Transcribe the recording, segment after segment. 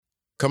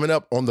Coming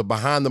up on the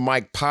Behind the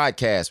Mic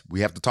podcast,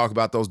 we have to talk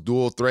about those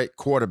dual threat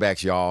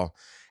quarterbacks, y'all,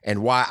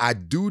 and why I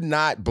do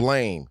not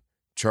blame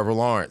Trevor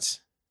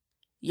Lawrence.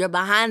 You're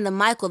Behind the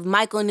Mic with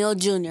Mike O'Neal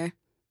Jr.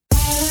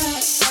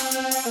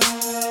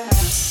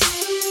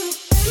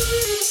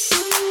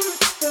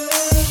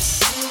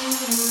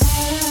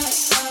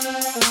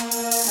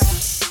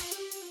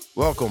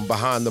 Welcome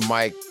Behind the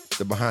Mic,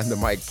 the Behind the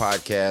Mic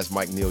podcast.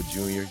 Mike Neal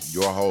Jr.,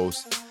 your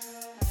host.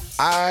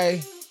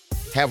 I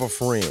have a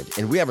friend,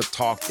 and we haven't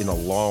talked in a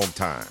long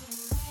time.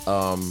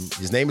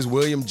 His name is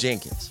William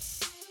Jenkins.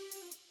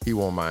 He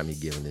won't mind me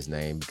giving his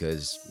name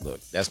because,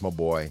 look, that's my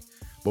boy.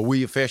 But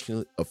we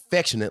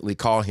affectionately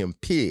call him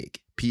Pig,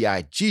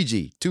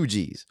 P-I-G-G, 2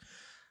 G's.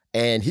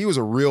 And he was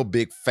a real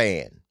big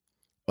fan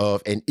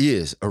of, and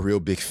is a real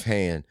big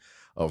fan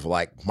of,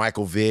 like,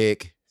 Michael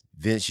Vick,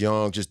 Vince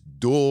Young, just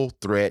dual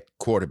threat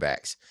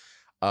quarterbacks.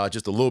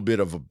 Just a little bit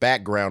of a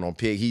background on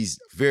Pig. He's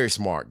a very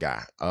smart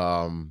guy.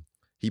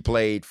 He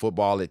played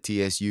football at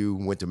TSU,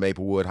 went to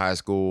Maplewood High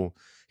School.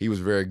 He was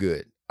very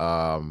good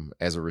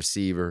as a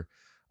receiver.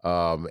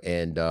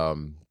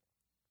 And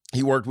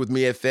he worked with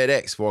me at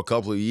FedEx for a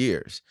couple of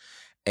years.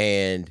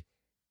 And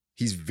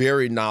he's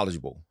very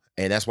knowledgeable.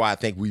 And that's why I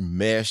think we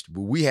meshed.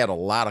 But we had a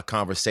lot of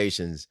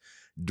conversations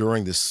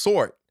during the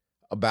sort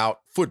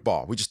about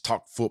football. We just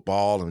talked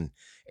football and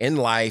in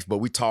life, but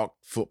we talk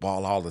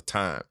football all the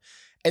time.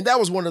 And that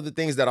was one of the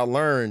things that I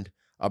learned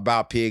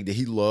about Pig, that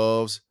he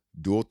loves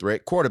dual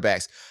threat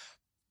quarterbacks.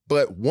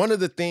 But one of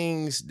the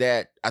things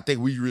that I think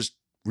we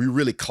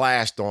really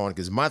clashed on,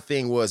 because my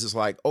thing was, it's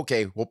like,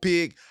 okay, well,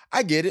 Pig,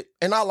 I get it,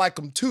 and I like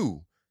him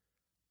too.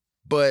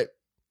 But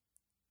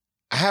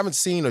I haven't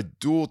seen a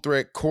dual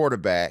threat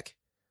quarterback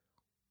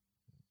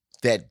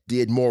that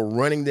did more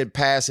running than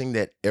passing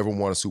that ever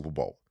won a Super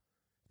Bowl.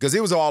 Because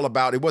it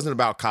wasn't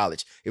about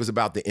college. It was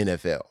about the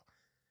NFL.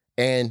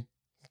 And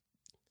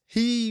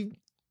he,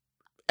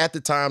 at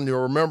the time,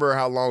 you'll remember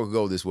how long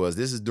ago this was.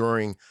 This is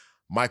during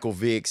Michael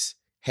Vick's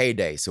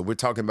heyday. So we're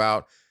talking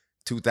about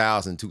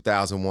 2000,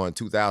 2001,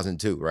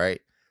 2002,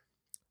 right?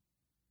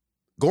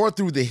 Going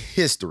through the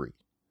history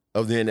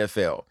of the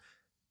NFL.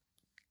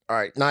 All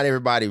right, not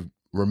everybody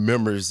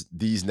remembers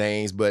these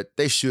names, but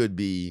they should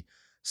be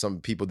some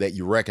people that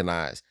you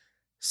recognize.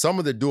 Some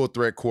of the dual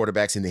threat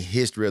quarterbacks in the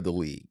history of the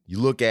league. You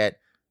look at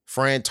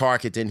Fran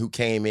Tarkenton, who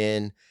came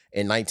in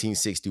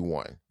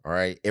 1961, all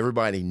right?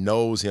 Everybody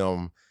knows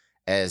him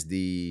as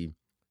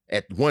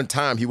at one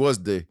time, he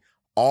was the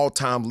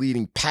all-time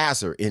leading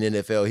passer in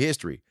NFL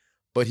history,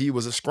 but he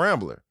was a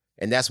scrambler,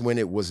 and that's when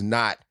it was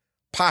not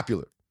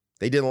popular.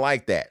 They didn't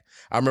like that.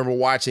 I remember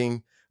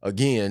watching,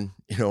 again,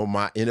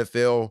 my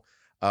NFL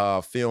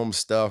film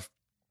stuff.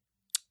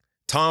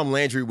 Tom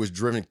Landry was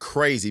driven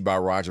crazy by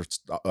Roger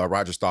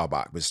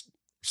Staubach. But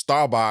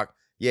Staubach,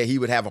 yeah, he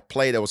would have a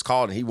play that was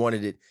called, and he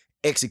wanted it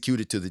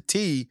executed to the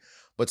T,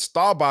 but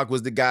Staubach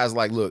was the guy's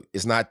like, look,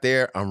 it's not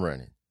there, I'm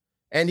running.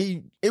 And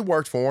it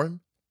worked for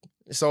him.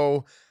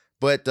 So,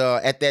 but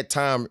at that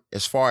time,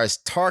 as far as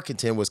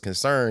Tarkenton was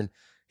concerned,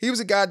 he was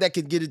a guy that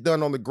could get it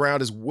done on the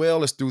ground as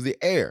well as through the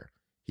air.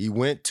 He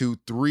went to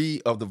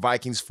 3 of the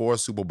Vikings' 4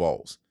 Super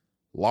Bowls,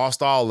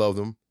 lost all of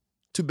them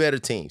to better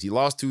teams. He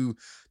lost to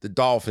the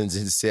Dolphins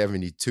in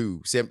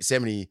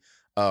 73.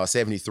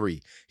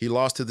 He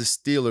lost to the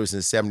Steelers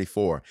in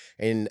 74.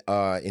 And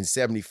in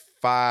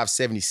 75,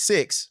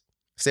 76,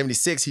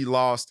 he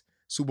lost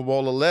Super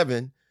Bowl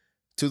 11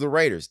 to the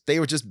Raiders. They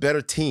were just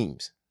better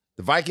teams.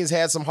 The Vikings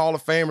had some Hall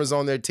of Famers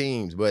on their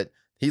teams, but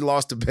he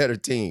lost to better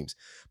teams.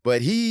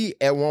 But he,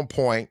 at one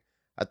point,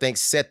 I think,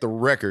 set the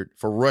record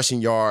for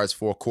rushing yards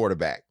for a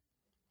quarterback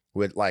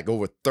with like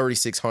over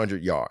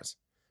 3,600 yards.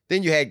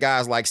 Then you had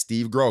guys like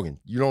Steve Grogan.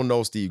 You don't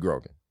know Steve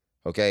Grogan,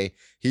 okay?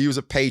 He was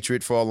a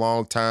Patriot for a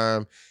long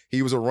time.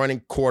 He was a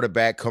running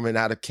quarterback coming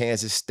out of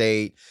Kansas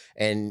State,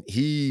 and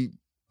he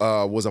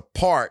was a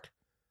part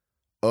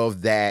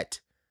of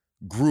that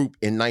group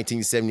in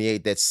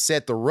 1978 that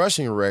set the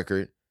rushing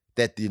record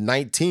that the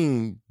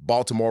 19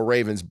 Baltimore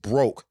Ravens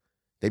broke.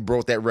 They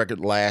broke that record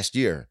last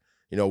year,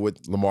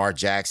 with Lamar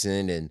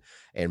Jackson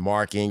and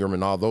Mark Ingram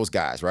and all those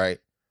guys, right?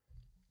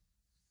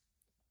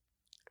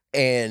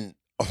 And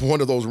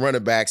one of those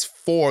running backs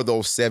for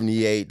those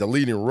 78, the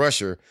leading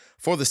rusher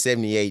for the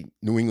 78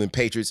 New England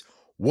Patriots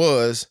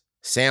was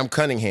Sam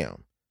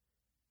Cunningham.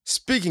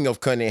 Speaking of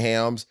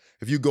Cunninghams,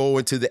 if you go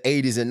into the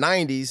 80s and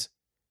 90s,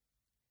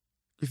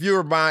 if you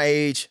were my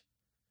age,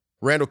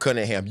 Randall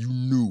Cunningham, you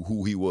knew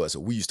who he was. So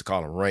we used to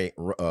call him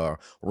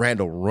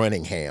Randall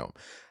Runningham.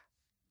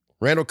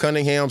 Randall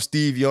Cunningham,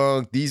 Steve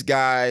Young, these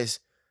guys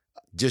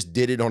just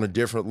did it on a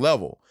different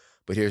level.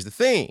 But here's the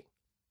thing.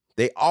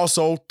 They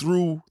also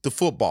threw the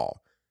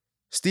football.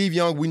 Steve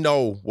Young, we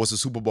know, was a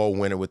Super Bowl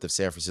winner with the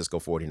San Francisco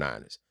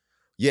 49ers.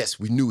 Yes,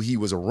 we knew he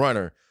was a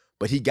runner,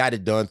 but he got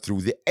it done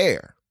through the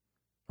air.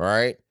 All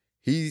right?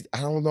 I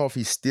don't know if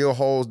he still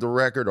holds the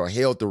record or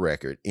held the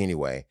record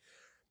anyway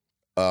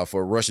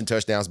for rushing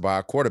touchdowns by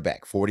a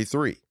quarterback,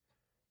 43.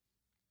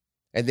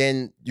 And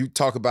then you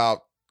talk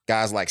about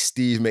guys like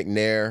Steve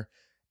McNair.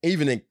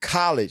 Even in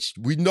college,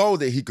 we know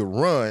that he could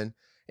run,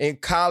 in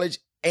college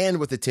and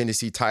with the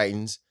Tennessee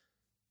Titans,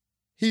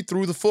 he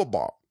threw the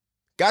football.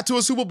 Got to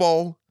a Super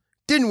Bowl,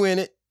 didn't win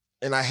it,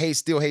 and I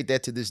still hate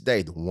that to this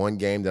day. The one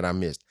game that I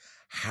missed.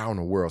 How in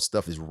the world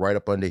stuff is right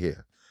up under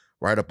here,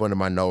 right up under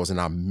my nose, and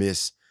I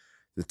miss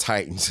the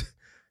Titans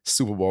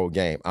Super Bowl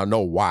game. I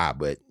know why,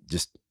 but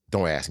just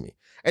don't ask me.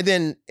 And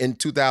then in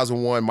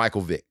 2001,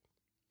 Michael Vick.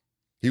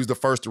 He was the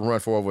first to run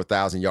for over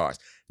 1,000 yards.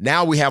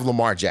 Now we have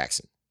Lamar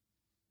Jackson.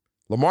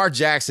 Lamar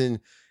Jackson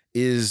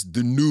is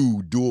the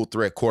new dual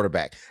threat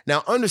quarterback.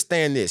 Now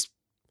understand this.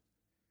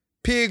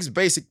 Pig's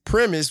basic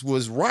premise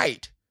was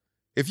right.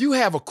 If you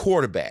have a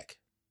quarterback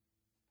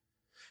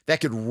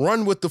that could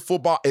run with the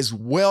football as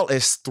well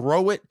as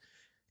throw it,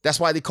 that's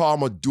why they call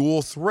him a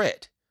dual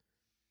threat.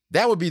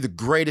 That would be the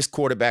greatest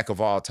quarterback of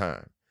all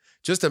time.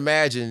 Just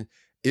imagine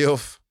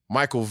if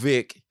Michael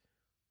Vick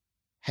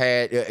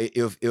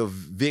if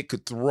Vick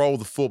could throw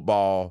the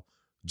football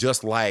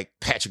just like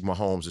Patrick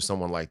Mahomes or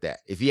someone like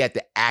that. If he had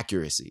the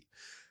accuracy.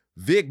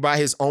 Vick, by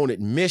his own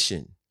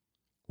admission,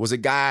 was a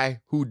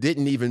guy who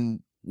didn't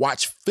even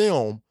watch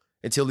film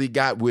until he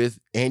got with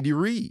Andy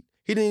Reid.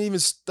 He didn't even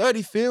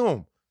study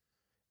film.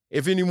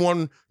 If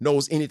anyone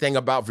knows anything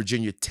about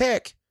Virginia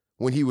Tech,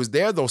 when he was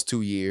there those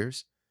 2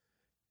 years,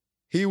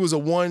 he was a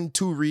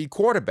 1-2 read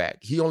quarterback.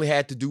 He only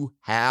had to do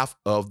half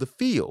of the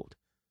field.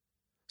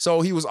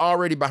 So he was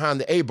already behind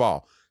the A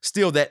ball.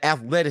 Still, that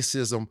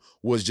athleticism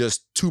was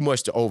just too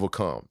much to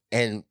overcome.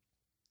 And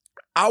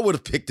I would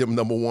have picked him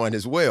number one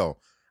as well.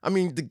 I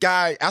mean, the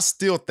guy, I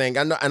still think,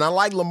 I know, and I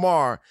like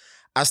Lamar,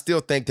 I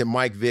still think that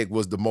Mike Vick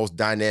was the most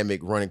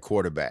dynamic running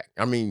quarterback.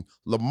 I mean,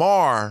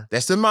 Lamar,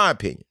 that's in my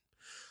opinion.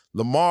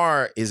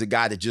 Lamar is a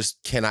guy that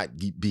just cannot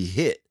be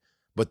hit.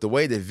 But the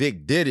way that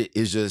Vick did it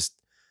is just,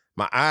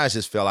 my eyes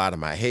just fell out of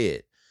my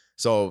head.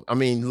 So, I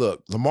mean,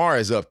 look, Lamar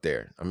is up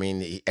there. I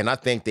mean, and I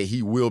think that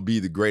he will be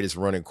the greatest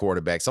running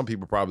quarterback. Some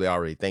people probably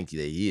already think that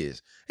he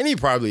is. And he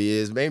probably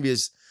is. Maybe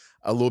it's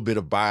a little bit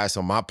of bias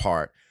on my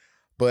part.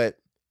 But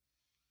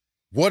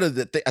I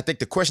think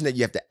the question that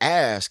you have to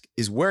ask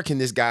is, where can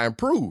this guy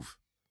improve?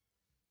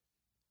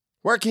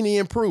 Where can he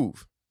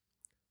improve?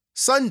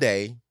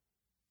 Sunday,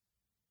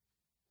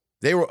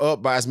 they were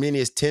up by as many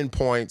as 10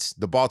 points.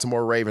 The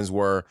Baltimore Ravens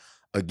were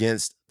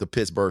against the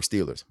Pittsburgh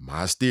Steelers,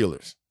 my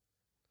Steelers.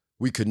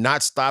 We could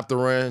not stop the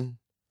run,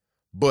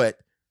 but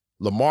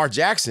Lamar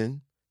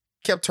Jackson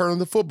kept turning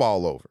the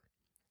football over.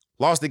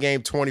 Lost the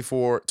game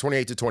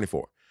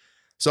 28-24.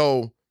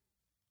 So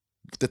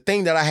the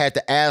thing that I had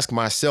to ask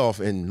myself,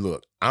 and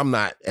look, I'm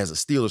not, as a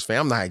Steelers fan,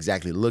 I'm not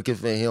exactly looking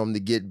for him to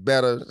get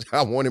better.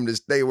 I want him to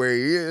stay where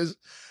he is.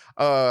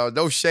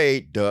 No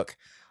shade, Duck.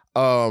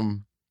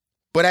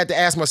 But I had to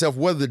ask myself,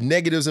 what are the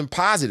negatives and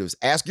positives?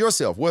 Ask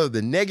yourself, what are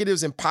the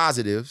negatives and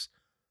positives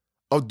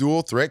of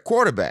dual threat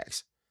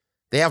quarterbacks?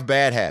 They have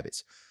bad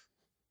habits.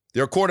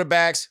 There are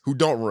quarterbacks who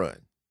don't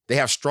run. They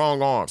have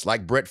strong arms,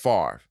 like Brett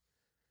Favre.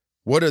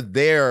 What are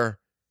their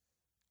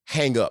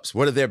hang-ups?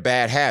 What are their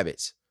bad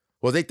habits?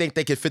 Well, they think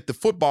they can fit the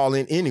football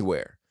in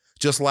anywhere.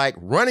 Just like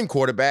running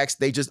quarterbacks,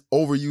 they just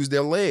overuse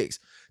their legs.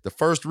 The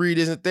first read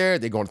isn't there,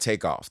 they're going to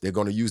take off. They're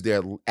going to use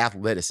their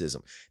athleticism.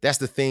 That's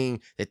the thing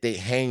that they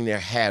hang their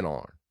hat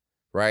on,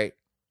 right?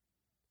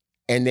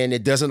 And then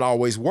it doesn't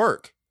always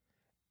work.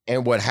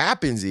 And what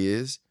happens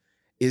is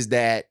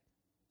that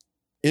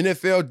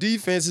NFL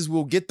defenses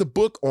will get the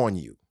book on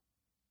you.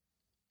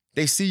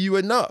 They see you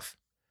enough.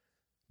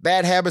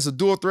 Bad habits of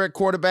dual threat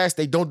quarterbacks,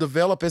 they don't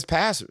develop as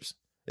passers,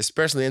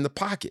 especially in the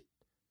pocket.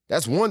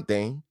 That's one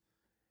thing.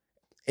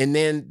 And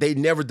then they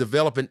never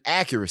develop an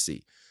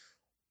accuracy.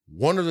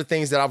 One of the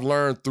things that I've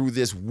learned through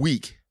this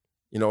week,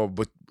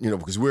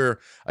 because we're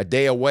a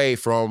day away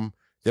from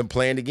them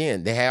playing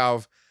again. They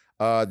have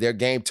their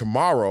game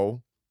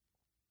tomorrow,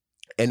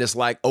 and it's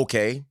like,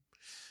 okay,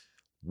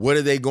 what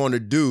are they going to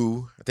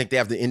do? I think they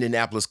have the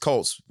Indianapolis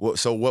Colts.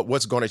 So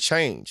what's going to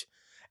change?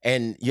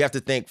 And you have to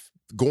think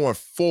going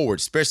forward,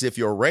 especially if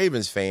you're a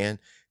Ravens fan,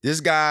 this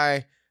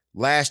guy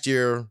last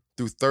year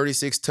threw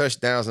 36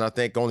 touchdowns and I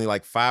think only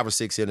like 5 or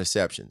 6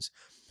 interceptions.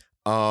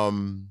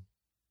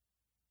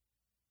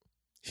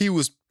 He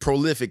was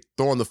prolific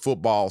throwing the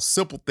football,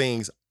 simple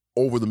things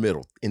over the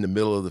middle, in the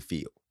middle of the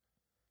field.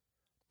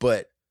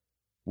 But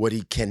what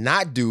he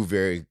cannot do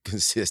very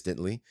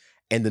consistently,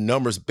 and the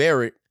numbers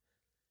bear it,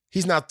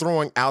 he's not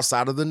throwing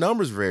outside of the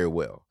numbers very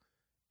well.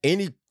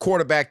 Any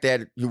quarterback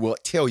that will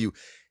tell you,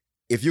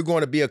 if you're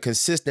going to be a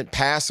consistent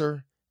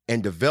passer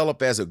and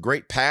develop as a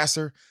great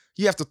passer,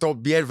 you have to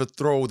be able to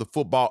throw the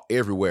football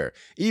everywhere.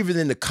 Even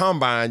in the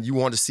combine, you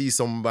want to see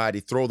somebody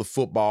throw the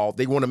football.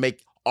 They want to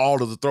make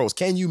all of the throws.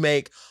 Can you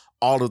make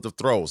all of the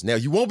throws? Now,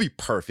 you won't be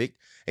perfect,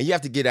 and you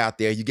have to get out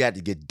there. You got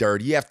to get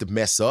dirty. You have to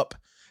mess up.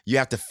 You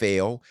have to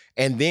fail,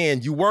 and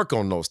then you work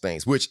on those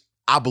things, which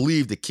I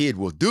believe the kid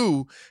will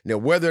do. Now,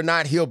 whether or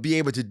not he'll be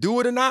able to do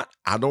it or not,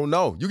 I don't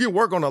know. You can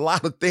work on a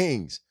lot of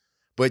things,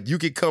 but you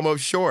can come up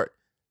short.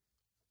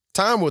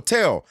 Time will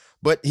tell,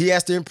 but he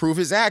has to improve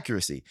his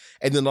accuracy.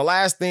 And then the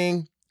last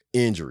thing,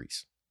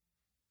 injuries.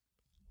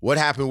 What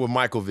happened with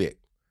Michael Vick?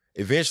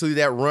 Eventually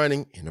that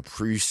running in a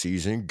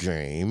preseason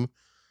game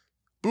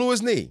blew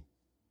his knee.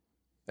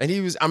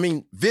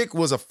 And Vic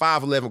was a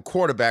 5'11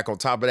 quarterback on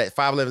top of that,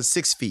 5'11",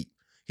 6 feet.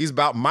 He's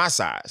about my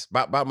size,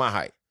 about my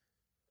height.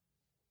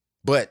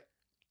 But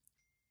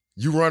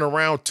you run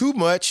around too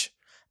much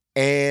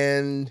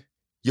and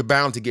you're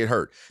bound to get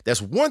hurt.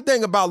 That's one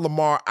thing about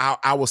Lamar,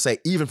 I will say,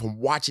 even from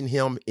watching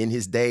him in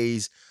his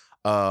days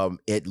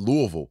at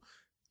Louisville,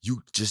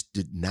 you just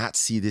did not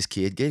see this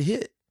kid get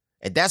hit.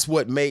 And that's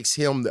what makes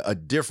him a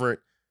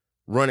different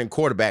running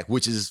quarterback,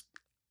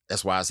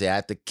 that's why I say I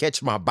have to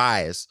catch my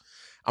bias.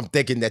 I'm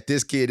thinking that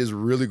this kid is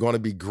really going to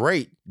be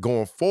great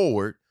going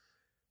forward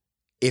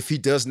if he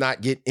does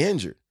not get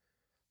injured.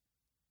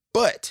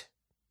 But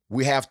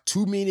we have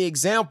too many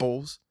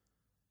examples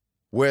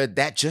where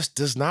that just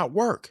does not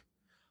work.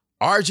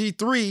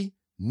 RG3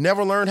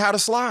 never learned how to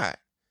slide.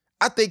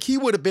 I think he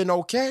would have been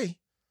okay.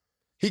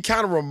 He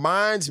kind of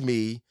reminds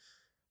me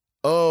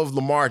of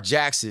Lamar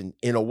Jackson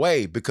in a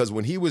way, because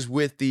when he was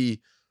with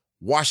the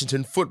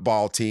Washington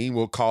football team,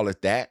 we'll call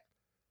it that,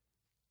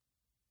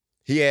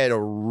 he had a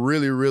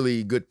really,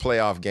 really good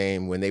playoff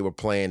game when they were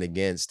playing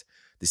against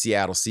the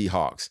Seattle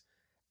Seahawks.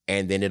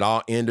 And then it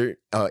all ended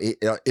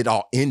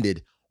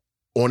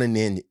on a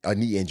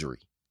knee injury.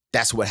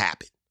 That's what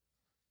happened.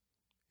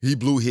 He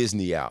blew his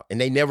knee out,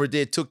 and they never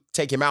did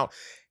take him out.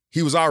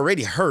 He was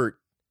already hurt,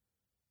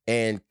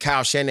 and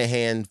Kyle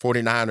Shanahan,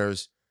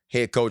 49ers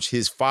head coach,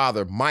 his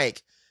father,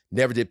 Mike,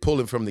 never did pull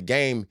him from the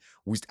game.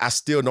 I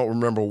still don't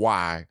remember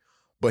why,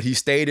 but he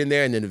stayed in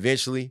there, and then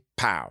eventually,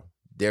 pow,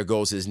 there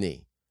goes his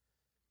knee.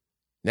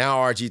 Now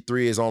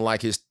RG3 is on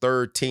like his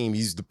third team.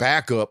 He's the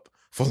backup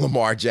for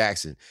Lamar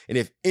Jackson. And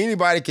if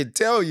anybody could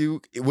tell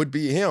you, it would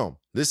be him.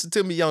 Listen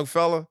to me, young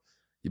fella.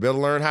 You better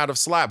learn how to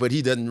slide. But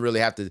he doesn't really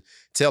have to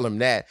tell him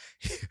that.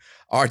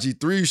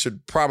 RG3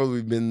 should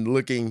probably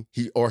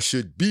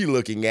should be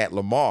looking at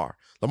Lamar.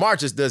 Lamar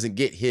just doesn't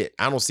get hit.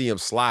 I don't see him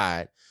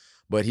slide,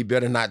 but he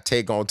better not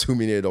take on too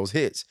many of those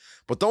hits.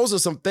 But those are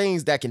some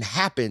things that can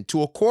happen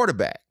to a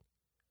quarterback.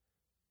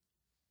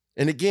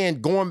 And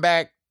again, going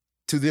back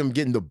to them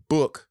getting the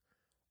book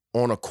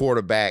on a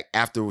quarterback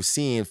after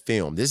seeing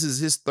film. This is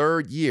his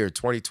third year,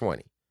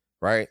 2020,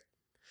 right?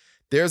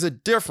 There's a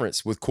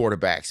difference with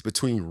quarterbacks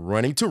between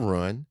running to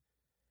run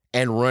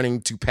and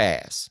running to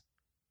pass.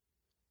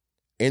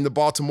 In the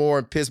Baltimore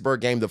and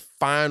Pittsburgh game, the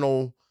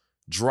final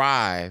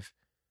drive,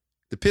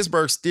 the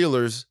Pittsburgh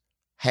Steelers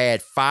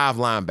had 5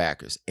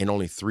 linebackers and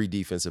only 3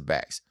 defensive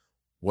backs.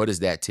 What does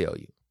that tell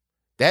you?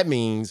 That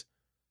means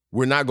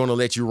we're not going to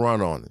let you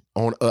run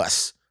on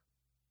us.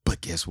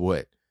 But guess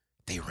what?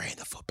 They ran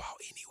the football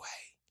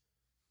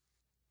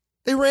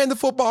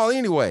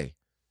anyway.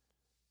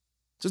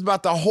 Just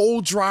about the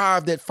whole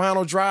drive, that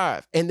final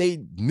drive. And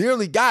they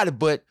nearly got it,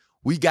 but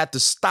we got to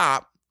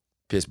stop.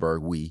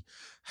 Pittsburgh, we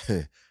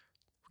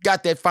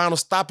got that final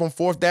stop on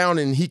 4th down,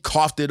 and he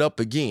coughed it up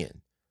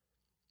again.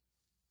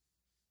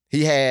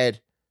 He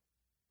had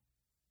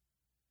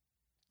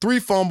 3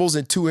 fumbles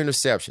and 2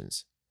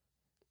 interceptions.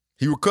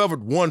 He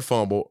recovered 1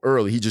 fumble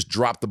early. He just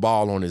dropped the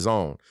ball on his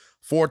own.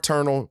 4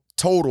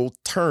 total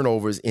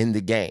turnovers in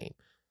the game.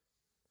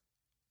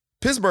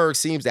 Pittsburgh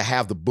seems to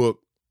have the book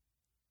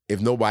if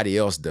nobody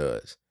else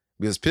does,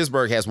 because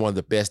Pittsburgh has one of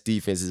the best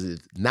defenses,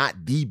 if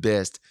not the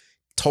best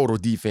total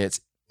defense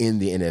in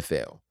the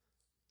NFL.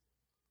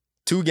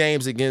 2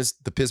 games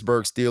against the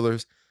Pittsburgh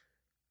Steelers.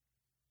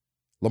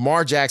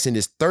 Lamar Jackson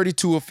is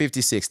 32 of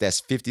 56.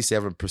 That's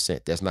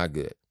 57%. That's not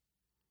good.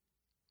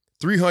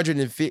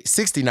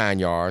 369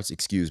 yards,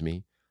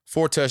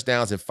 4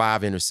 touchdowns and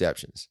 5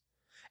 interceptions.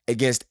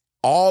 Against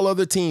all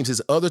other teams,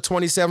 his other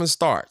 27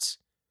 starts,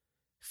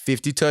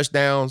 50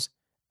 touchdowns,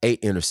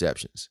 8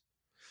 interceptions.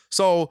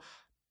 So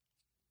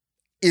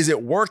is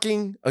it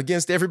working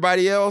against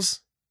everybody else?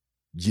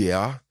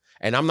 Yeah.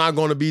 And I'm not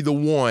going to be the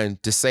one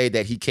to say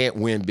that he can't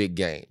win big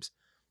games,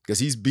 because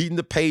he's beaten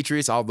the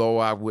Patriots, although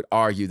I would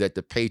argue that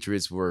the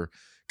Patriots were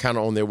kind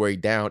of on their way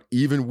down,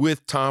 even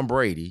with Tom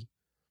Brady.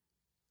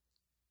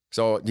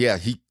 So, yeah,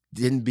 he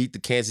didn't beat the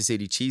Kansas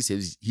City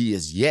Chiefs. He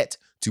is yet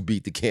to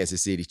beat the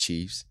Kansas City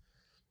Chiefs.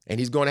 And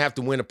he's going to have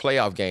to win a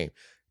playoff game.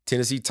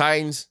 Tennessee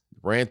Titans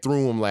ran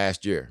through him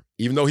last year,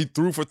 even though he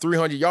threw for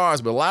 300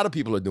 yards, but a lot of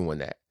people are doing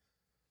that.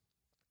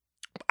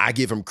 I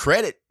give him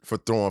credit for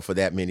throwing for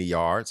that many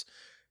yards.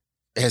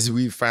 As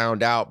we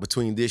found out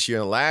between this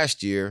year and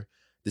last year,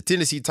 the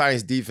Tennessee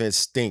Titans defense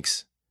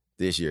stinks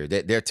this year.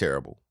 They're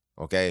terrible,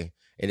 okay?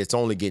 And it's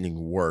only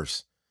getting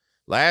worse.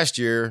 Last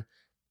year,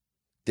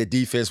 the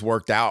defense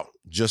worked out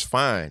just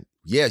fine.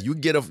 Yeah, you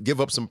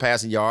give up some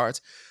passing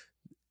yards.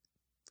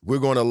 We're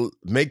going to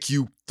make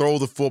you throw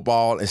the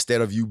football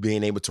instead of you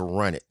being able to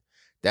run it.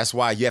 That's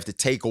why you have to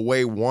take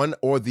away one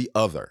or the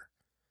other.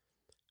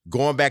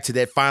 Going back to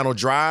that final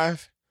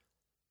drive,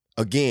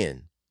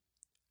 again,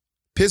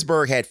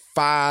 Pittsburgh had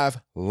 5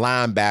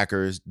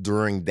 linebackers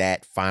during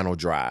that final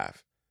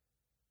drive.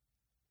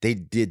 They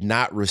did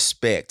not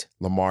respect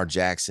Lamar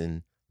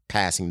Jackson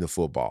passing the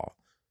football.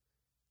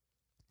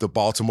 The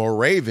Baltimore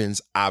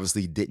Ravens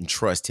obviously didn't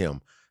trust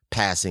him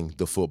passing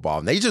the football.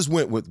 And they just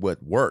went with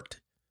what worked.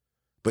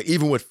 But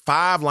even with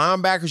 5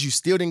 linebackers, you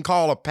still didn't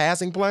call a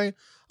passing play?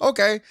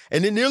 Okay.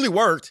 And it nearly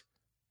worked.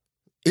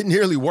 It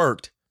nearly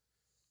worked.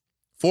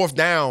 4th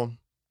down,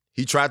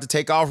 he tried to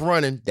take off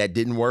running. That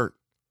didn't work.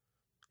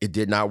 It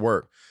did not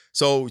work.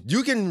 So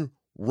you can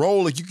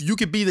roll, you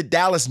could be the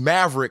Dallas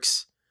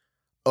Mavericks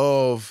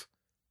of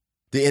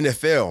the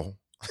NFL,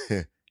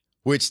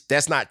 which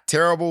that's not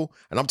terrible.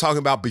 And I'm talking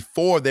about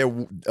before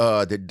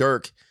the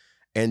Dirk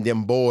and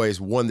them boys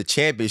won the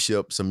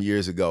championship some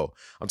years ago.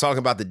 I'm talking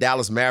about the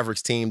Dallas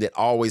Mavericks team that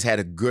always had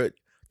a good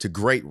to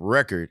great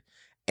record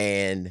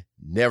and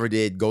never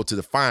did go to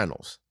the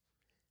finals.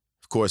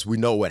 Of course, we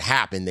know what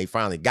happened. They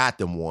finally got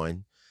them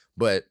one.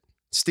 But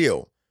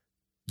still,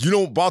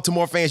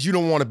 Baltimore fans, you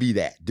don't want to be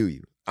that, do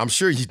you? I'm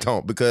sure you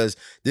don't, because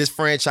this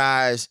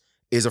franchise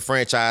is a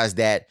franchise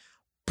that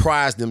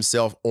prides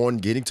themselves on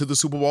getting to the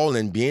Super Bowl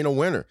and being a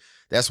winner.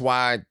 That's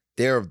why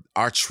they're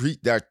our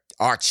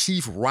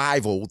chief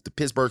rival, the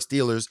Pittsburgh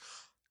Steelers,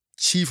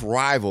 chief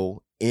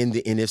rival in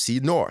the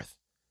NFC North,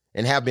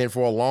 and have been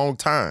for a long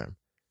time.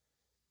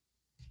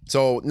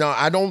 So, no,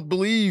 I don't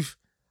believe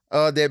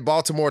that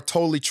Baltimore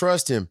totally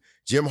trusts him.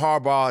 Jim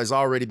Harbaugh has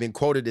already been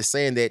quoted as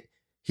saying that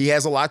he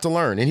has a lot to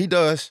learn, and he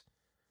does.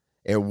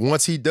 And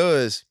once he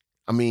does,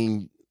 I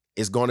mean,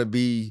 it's going to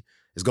be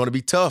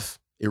tough.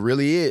 It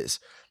really is.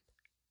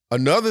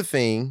 Another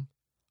thing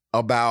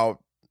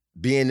about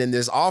being in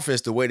this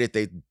offense, the way that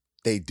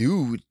they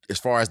do as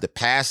far as the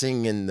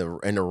passing and the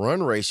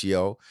run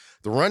ratio,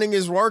 the running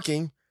is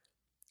working.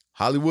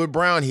 Hollywood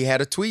Brown, he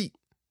had a tweet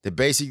that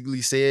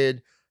basically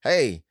said,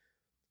 hey,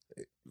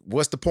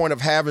 what's the point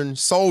of having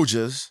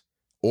soldiers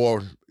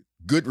or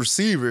good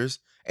receivers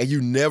and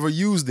you never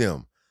use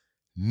them?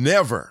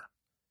 Never.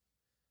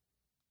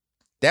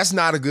 That's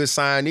not a good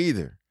sign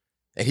either.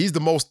 And he's the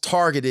most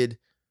targeted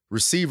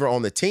receiver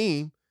on the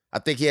team. I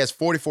think he has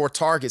 44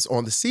 targets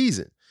on the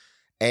season.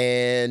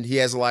 And he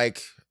has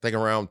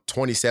around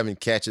 27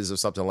 catches or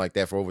something like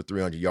that for over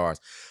 300 yards.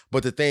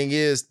 But the thing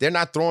is, they're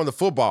not throwing the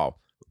football.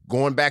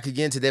 Going back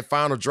again to that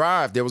final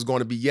drive, there was going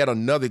to be yet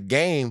another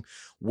game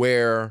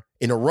where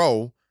in a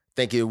row, I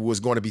think it was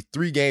going to be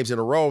 3 games in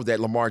a row that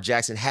Lamar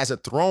Jackson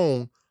hasn't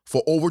thrown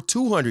for over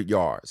 200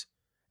 yards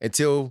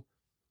until,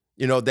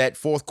 that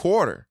 4th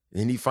quarter.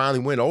 And he finally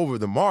went over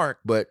the mark.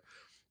 But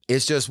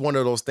it's just one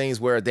of those things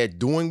where they're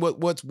doing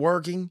what's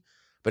working.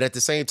 But at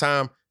the same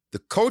time, the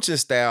coaching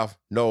staff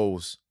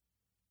knows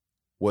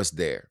what's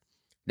there.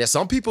 Now,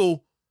 some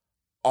people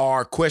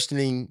are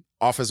questioning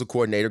offensive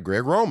coordinator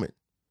Greg Roman.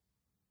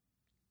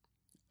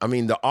 I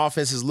mean, the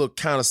offenses look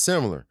kind of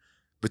similar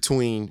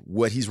between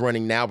what he's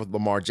running now with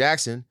Lamar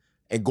Jackson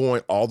and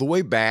going all the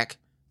way back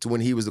to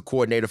when he was the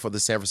coordinator for the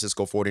San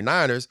Francisco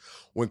 49ers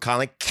when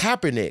Colin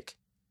Kaepernick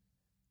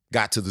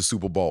got to the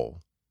Super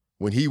Bowl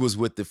when he was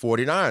with the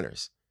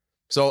 49ers.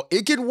 So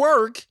it can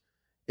work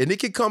and it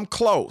can come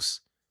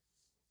close.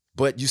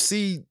 But you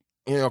see,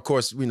 of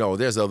course, we know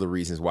there's other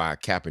reasons why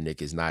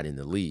Kaepernick is not in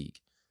the league.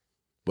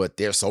 But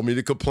there's so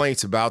many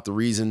complaints about the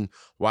reason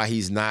why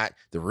he's not,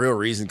 the real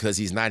reason because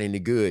he's not any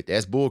good.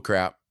 That's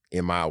bullcrap,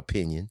 in my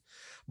opinion.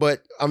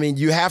 But, I mean,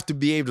 you have to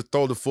be able to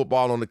throw the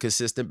football on a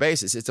consistent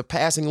basis. It's a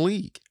passing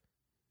league.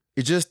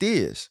 It just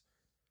is.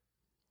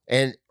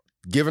 And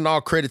giving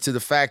all credit to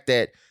the fact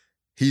that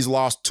he's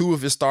lost 2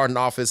 of his starting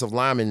offensive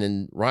linemen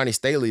and Ronnie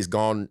Stanley is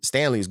gone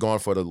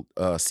for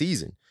the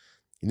season.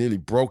 He nearly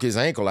broke his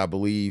ankle, I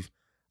believe,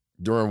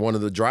 during one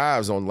of the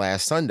drives on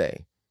last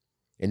Sunday.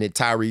 And then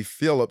Tyree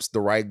Phillips, the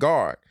right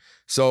guard.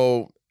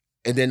 So,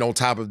 and then on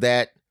top of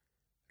that,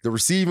 the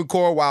receiving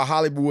core, while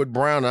Hollywood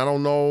Brown, I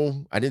don't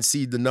know, I didn't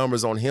see the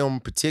numbers on him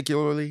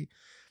particularly.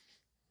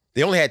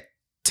 They only had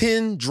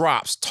 10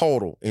 drops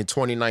total in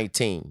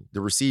 2019,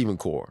 the receiving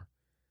core.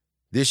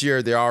 This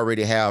year, they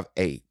already have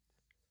 8,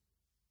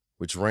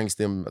 which ranks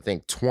them, I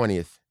think,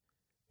 20th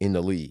in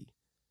the league.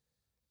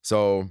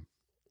 So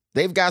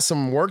they've got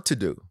some work to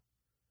do.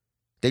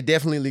 They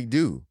definitely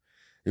do.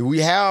 We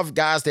have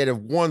guys that have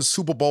won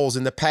Super Bowls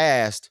in the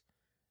past,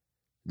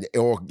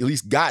 or at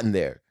least gotten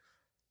there.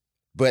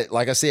 But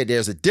like I said,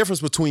 there's a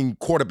difference between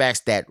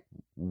quarterbacks that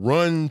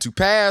run to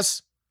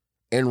pass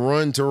and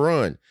run to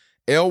run.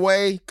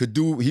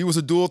 Elway he was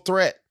a dual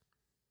threat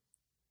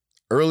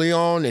early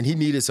on, and he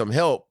needed some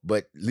help,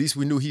 but at least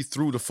we knew he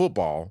threw the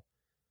football.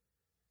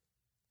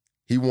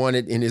 He won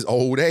it in his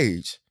old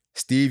age.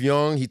 Steve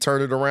Young, he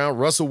turned it around.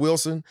 Russell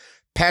Wilson.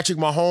 Patrick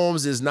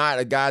Mahomes is not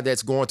a guy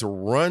that's going to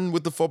run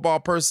with the football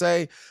per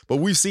se, but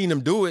we've seen him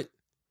do it.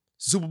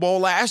 Super Bowl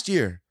last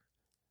year.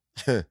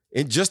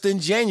 Just in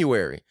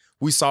January,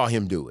 we saw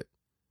him do it.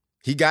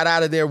 He got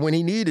out of there when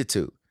he needed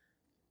to.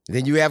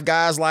 Then you have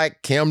guys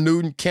like Cam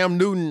Newton. Cam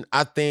Newton,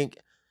 I think,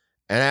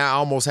 and I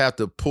almost have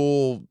to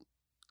pull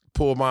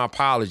my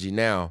apology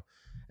now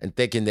and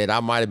thinking that I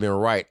might have been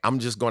right. I'm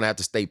just going to have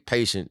to stay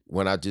patient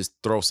when I just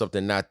throw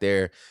something out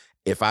there.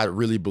 If I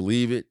really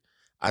believe it,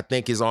 I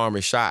think his arm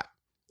is shot.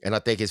 And I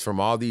think it's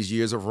from all these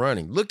years of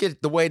running. Look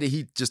at the way that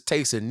he just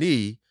takes a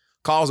knee,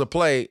 calls a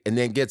play, and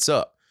then gets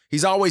up.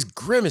 He's always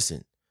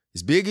grimacing.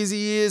 As big as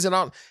he is,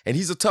 and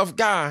he's a tough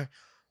guy,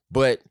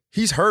 but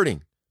he's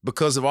hurting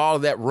because of all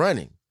of that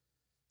running.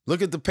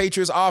 Look at the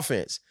Patriots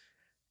offense.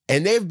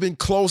 And they've been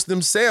close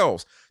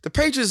themselves. The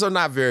Patriots are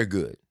not very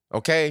good,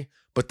 okay?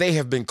 But they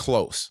have been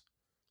close.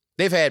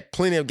 They've had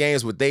plenty of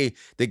games where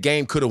the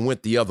game could have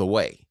went the other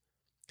way.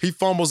 He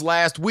fumbles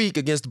last week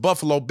against the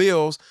Buffalo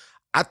Bills.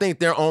 I think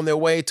they're on their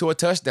way to a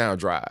touchdown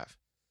drive.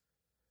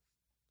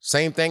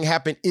 Same thing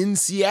happened in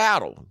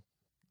Seattle.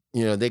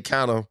 You know, they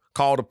kind of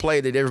called a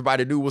play that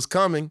everybody knew was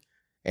coming,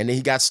 and then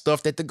he got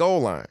stuffed at the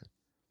goal line.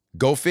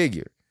 Go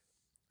figure.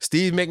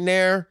 Steve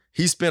McNair,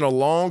 he spent a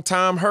long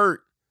time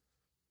hurt,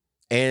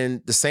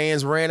 and the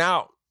sands ran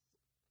out.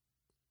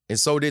 And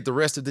so did the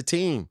rest of the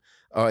team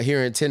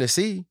here in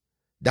Tennessee.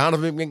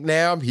 Donovan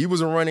McNabb, he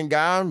was a running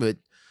guy, but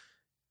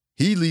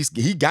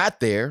he got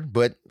there,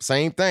 but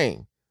same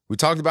thing. We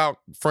talked about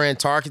Fran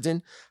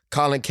Tarkenton,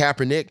 Colin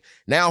Kaepernick.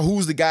 Now,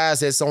 who's the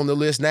guys that's on the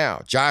list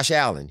now? Josh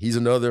Allen, he's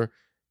another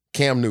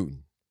Cam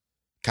Newton.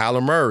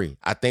 Kyler Murray,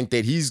 I think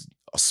that he's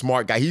a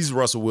smart guy. He's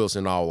Russell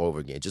Wilson all over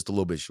again, just a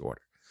little bit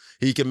shorter.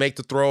 He can make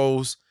the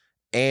throws,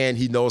 and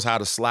he knows how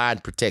to slide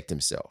and protect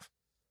himself.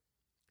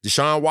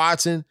 Deshaun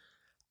Watson,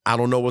 I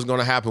don't know what's going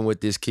to happen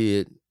with this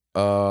kid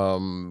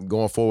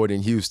going forward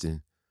in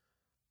Houston.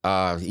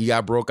 He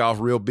got broke off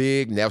real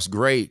big, and that's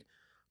great,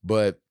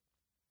 but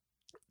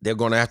they're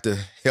going to have to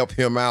help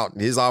him out.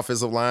 His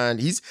offensive line,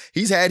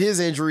 he's had his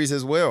injuries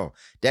as well.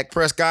 Dak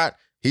Prescott,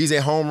 he's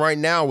at home right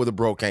now with a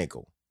broke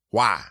ankle.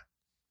 Why?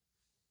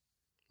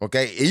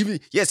 Okay,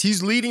 yes,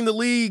 he's leading the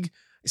league.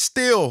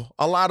 Still,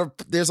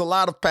 there's a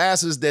lot of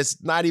passes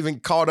that's not even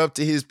caught up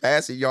to his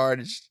passing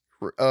yardage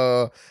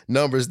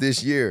numbers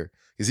this year,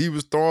 because he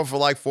was throwing for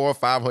like 400 or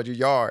 500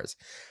 yards.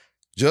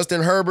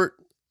 Justin Herbert,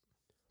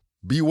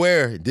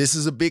 beware. This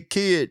is a big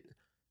kid,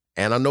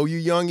 and I know you're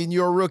young and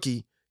you're a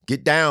rookie.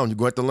 Get down. You're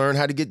going to have to learn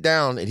how to get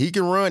down, and he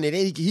can run, and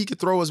he can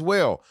throw as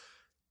well.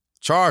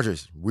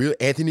 Chargers, reel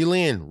Anthony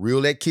Lynn,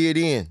 reel that kid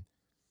in.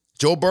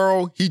 Joe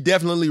Burrow, he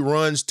definitely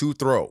runs to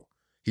throw.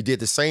 He did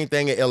the same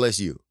thing at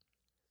LSU.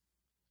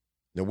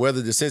 Now,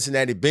 whether the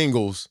Cincinnati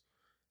Bengals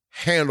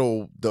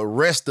handle the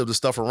rest of the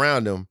stuff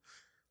around them,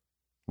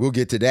 we'll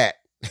get to that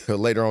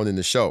later on in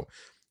the show.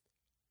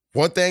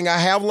 One thing I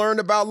have learned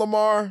about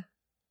Lamar,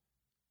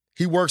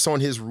 he works on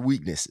his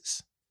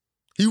weaknesses.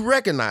 He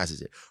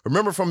recognizes it.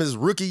 Remember from his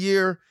rookie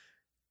year,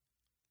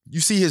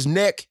 you see his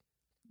neck,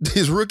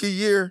 his rookie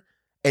year,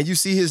 and you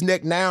see his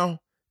neck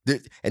now,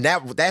 and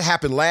that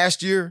happened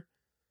last year.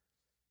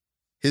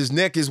 His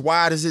neck is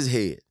wide as his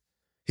head.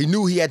 He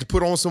knew he had to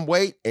put on some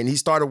weight, and he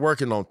started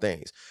working on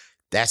things.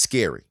 That's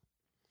scary.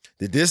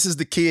 This is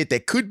the kid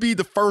that could be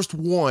the first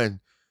one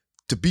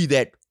to be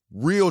that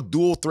real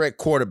dual threat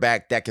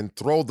quarterback that can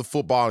throw the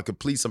football and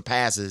complete some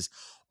passes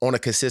on a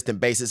consistent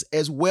basis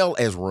as well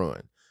as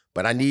run.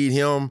 But I need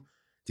him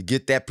to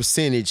get that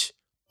percentage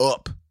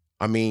up.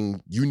 I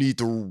mean, you need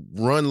to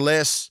run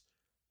less,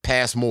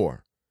 pass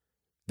more.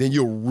 Then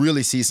you'll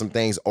really see some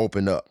things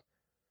open up.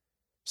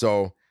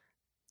 So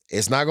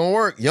it's not going to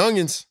work.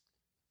 Youngins,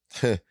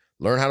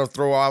 learn how to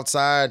throw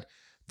outside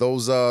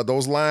those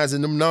lines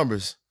and them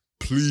numbers,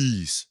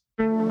 please.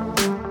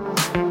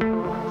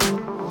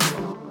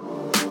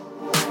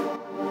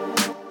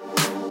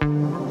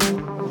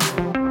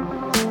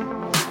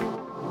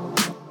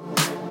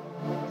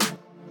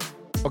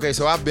 Okay,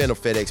 so I've been a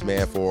FedEx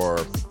man for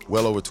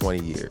well over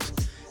 20 years.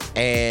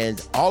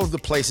 And all of the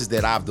places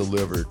that I've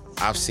delivered,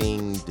 I've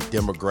seen the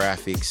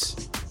demographics,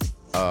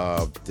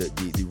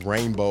 the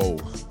rainbow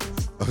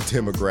of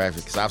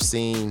demographics. I've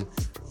seen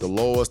the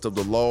lowest of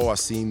the low. I've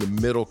seen the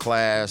middle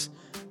class.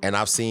 And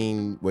I've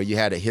seen where you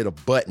had to hit a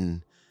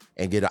button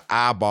and get an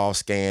eyeball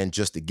scan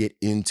just to get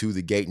into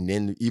the gate. And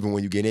then even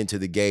when you get into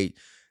the gate,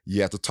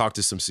 you have to talk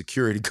to some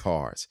security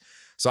guards.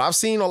 So I've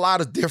seen a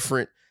lot of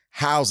different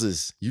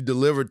houses. You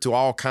delivered to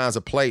all kinds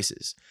of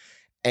places.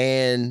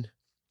 And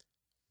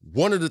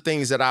one of the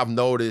things that I've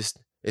noticed,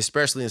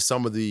 especially in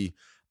some of the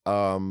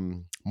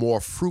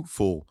more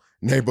fruitful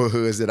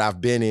neighborhoods that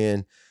I've been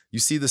in, you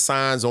see the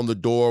signs on the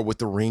door with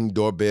the Ring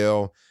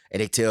doorbell,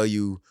 and they tell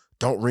you,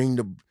 don't ring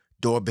the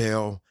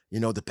doorbell,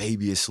 the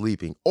baby is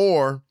sleeping.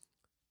 Or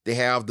they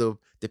have the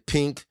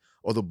pink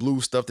or the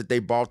blue stuff that they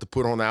bought to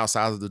put on the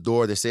outside of the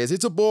door that says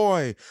it's a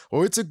boy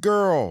or it's a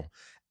girl.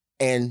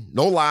 And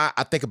no lie,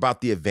 I think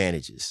about the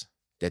advantages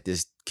that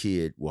this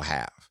kid will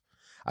have.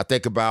 I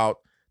think about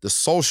the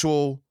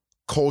social,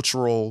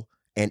 cultural,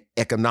 and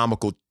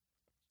economical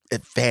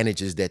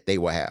advantages that they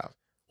will have.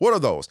 What are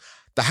those?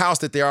 The house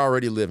that they're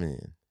already living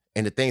in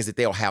and the things that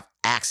they'll have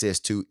access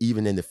to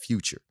even in the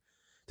future.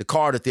 The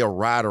car that they'll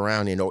ride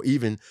around in, or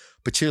even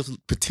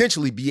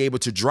potentially be able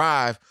to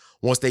drive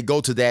once they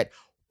go to that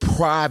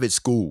private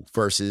school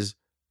versus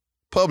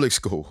public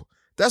school.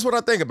 That's what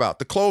I think about.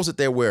 The clothes that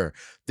they wear,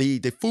 the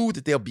food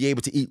that they'll be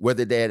able to eat,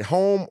 whether they're at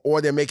home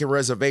or they're making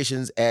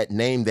reservations at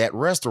name that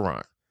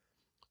restaurant.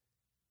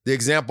 The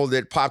example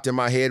that popped in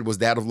my head was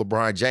that of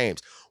LeBron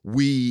James.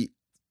 We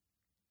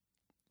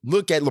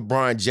look at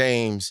LeBron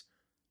James,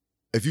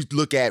 if you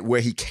look at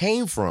where he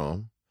came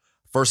from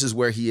versus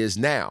where he is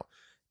now.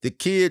 The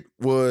kid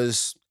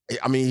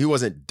he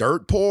wasn't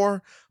dirt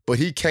poor, but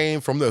he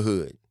came from the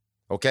hood,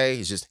 okay?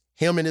 It's just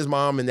him and his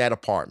mom in that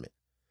apartment.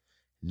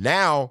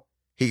 Now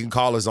he can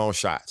call his own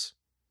shots.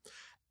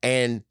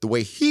 And the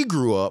way he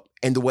grew up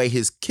and the way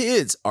his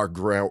kids are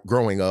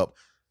growing up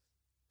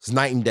is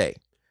night and day.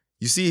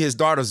 You see his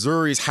daughter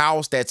Zuri's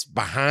house that's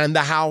behind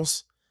the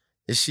house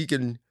that she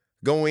can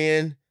go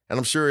in, and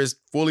I'm sure is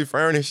fully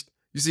furnished.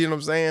 You see what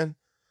I'm saying?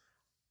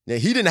 Now,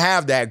 he didn't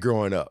have that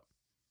growing up.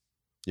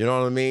 You know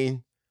what I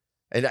mean?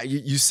 And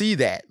you see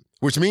that,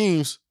 which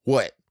means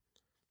what?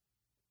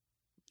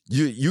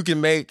 You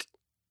can make,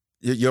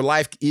 your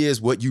life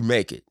is what you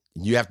make it.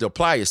 You have to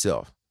apply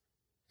yourself.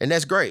 And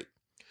that's great.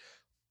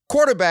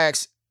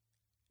 Quarterbacks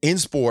in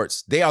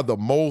sports, they are the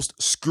most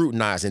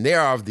scrutinized and they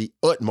are of the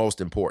utmost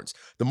importance.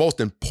 The most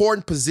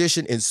important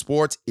position in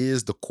sports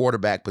is the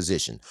quarterback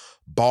position,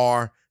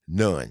 bar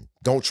none.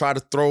 Don't try to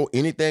throw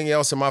anything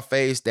else in my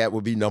face. That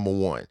would be number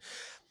one.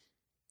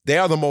 They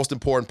are the most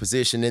important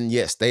position. And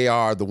yes, they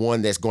are the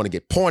one that's going to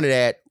get pointed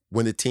at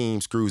when the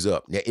team screws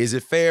up. Now, is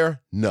it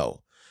fair?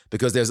 No,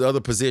 because there's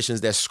other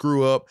positions that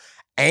screw up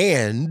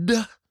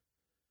and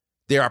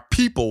there are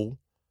people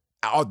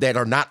out that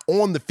are not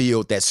on the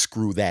field that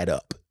screw that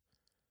up.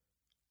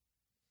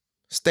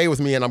 Stay with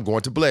me and I'm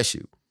going to bless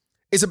you.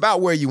 It's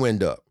about where you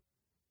end up.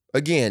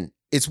 Again,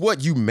 it's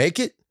what you make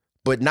it,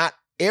 but not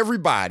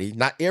everybody,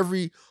 not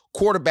every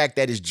quarterback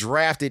that is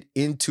drafted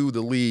into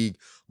the league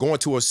going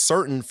to a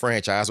certain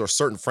franchise or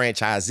certain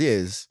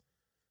franchises,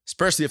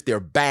 especially if they're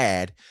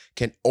bad,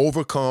 can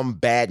overcome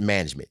bad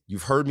management.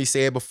 You've heard me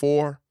say it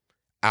before.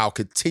 I'll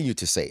continue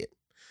to say it.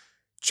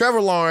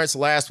 Trevor Lawrence,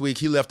 last week,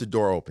 he left the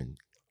door open.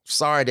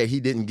 Sorry that he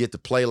didn't get to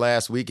play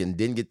last week and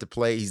didn't get to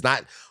play. He's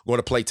not going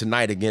to play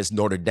tonight against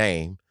Notre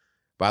Dame.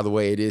 By the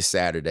way, it is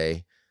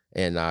Saturday,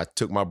 and I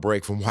took my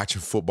break from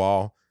watching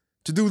football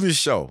to do this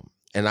show.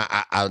 And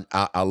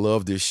I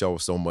love this show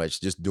so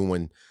much, just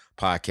doing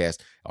podcasts.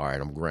 All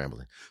right, I'm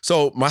rambling.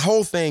 So my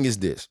whole thing is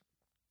this.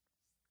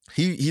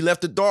 He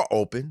left the door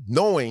open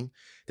knowing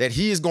that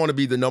he is going to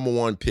be the number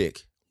one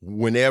pick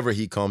whenever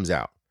he comes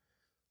out.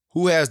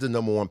 Who has the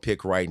number one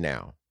pick right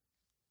now?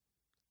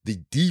 The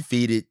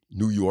defeated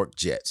New York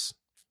Jets.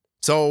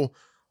 So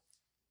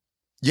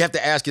you have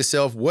to ask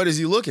yourself, what is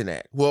he looking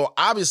at? Well,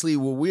 obviously,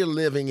 we're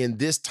living in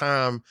this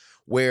time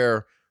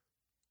where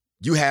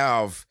you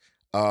have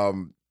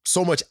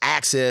so much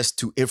access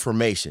to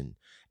information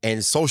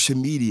and social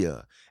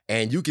media,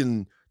 and you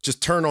can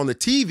just turn on the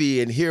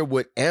TV and hear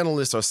what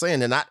analysts are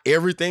saying. And not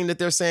everything that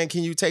they're saying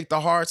can you take to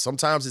heart.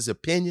 Sometimes it's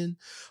opinion,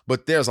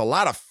 but there's a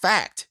lot of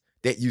fact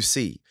that you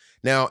see.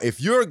 Now, if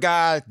you're a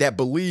guy that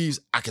believes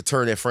I could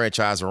turn that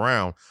franchise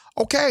around,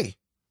 okay,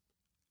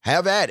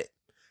 have at it.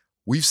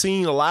 We've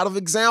seen a lot of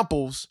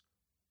examples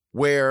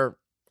where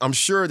I'm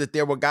sure that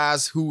there were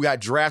guys who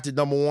got drafted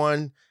number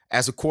one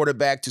as a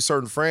quarterback to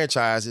certain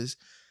franchises,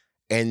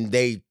 and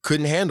they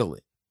couldn't handle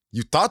it.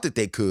 You thought that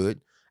they could,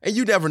 and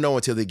you never know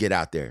until they get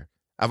out there.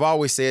 I've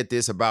always said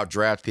this about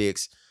draft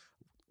picks,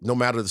 no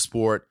matter the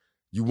sport,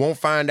 you won't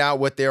find out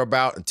what they're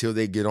about until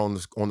they get on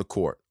the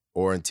court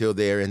or until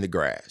they're in the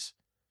grass.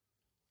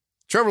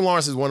 Trevor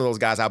Lawrence is one of those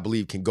guys I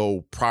believe can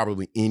go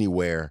probably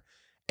anywhere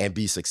and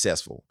be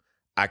successful.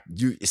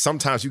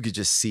 Sometimes you could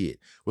just see it.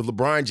 With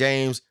LeBron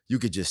James, you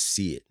could just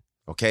see it,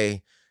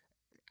 okay?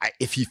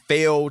 If he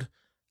failed,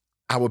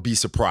 I would be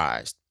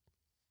surprised.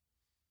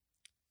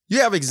 You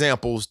have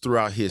examples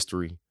throughout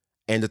history,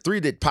 and the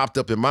three that popped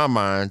up in my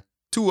mind,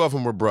 two of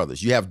them were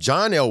brothers. You have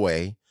John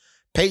Elway,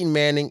 Peyton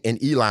Manning,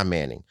 and Eli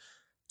Manning.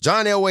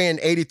 John Elway in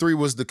 83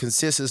 was the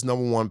consensus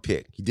number one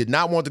pick. He did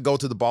not want to go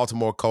to the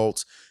Baltimore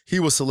Colts. He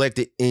was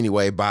selected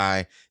anyway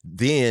by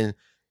then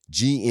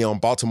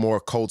Baltimore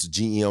Colts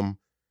GM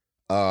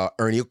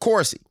Ernie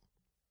Accorsi.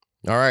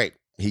 All right,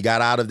 he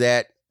got out of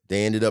that.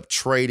 They ended up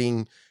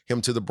trading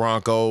him to the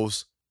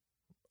Broncos.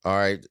 All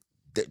right,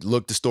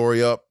 look the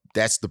story up.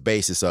 That's the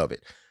basis of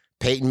it.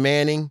 Peyton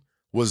Manning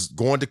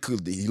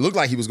he looked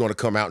like he was going to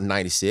come out in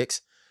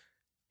 96.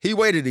 He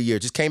waited a year,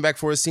 just came back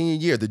for his senior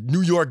year. The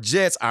New York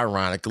Jets,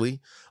 ironically,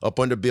 up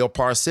under Bill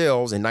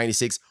Parcells in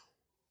 96,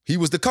 he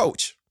was the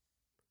coach.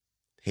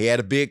 He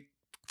had a big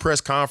press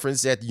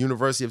conference at the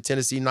University of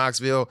Tennessee,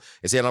 Knoxville,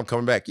 and said, I'm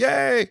coming back.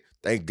 Yay!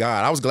 Thank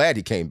God. I was glad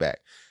he came back.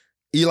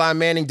 Eli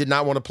Manning did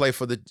not want to play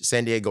for the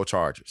San Diego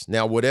Chargers.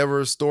 Now,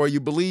 whatever story you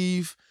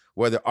believe,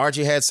 whether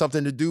Archie had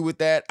something to do with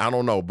that, I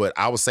don't know. But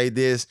I would say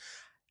this,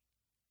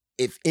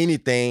 if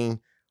anything,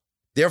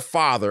 their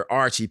father,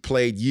 Archie,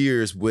 played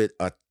years with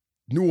a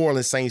New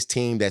Orleans Saints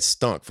team that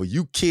stunk. For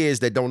you kids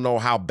that don't know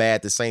how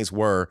bad the Saints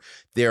were,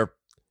 their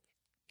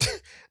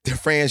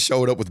fans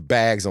showed up with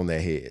bags on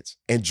their heads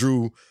and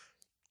drew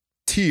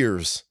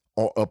tears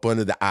up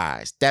under the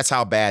eyes. That's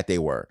how bad they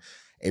were.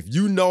 If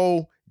you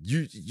know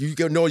you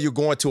know you're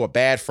going to a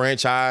bad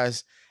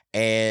franchise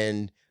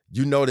and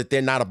you know that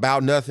they're not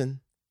about nothing,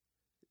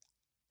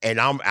 and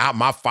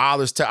my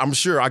father's I'm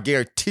sure, I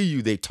guarantee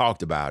you they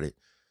talked about it.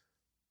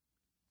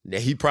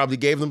 He probably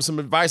gave them some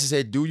advice and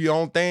said, do your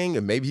own thing.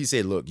 And maybe he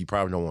said, look, you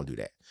probably don't want to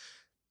do that.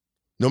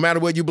 No matter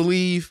what you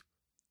believe,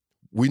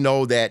 We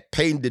know that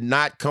Peyton did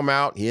not come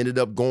out. He ended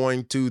up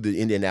going to the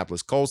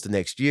Indianapolis Colts the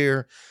next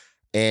year.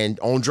 And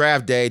on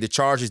draft day, the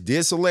Chargers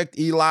did select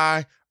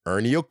Eli.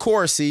 Ernie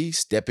Accorsi,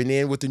 stepping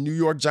in with the New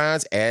York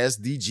Giants as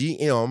the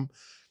GM,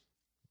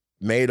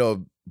 made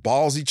a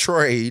ballsy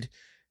trade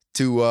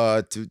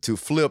to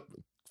flip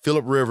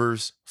Phillip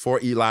Rivers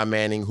for Eli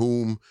Manning,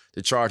 whom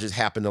the Chargers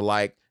happen to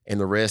like, and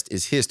the rest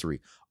is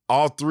history.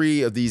 All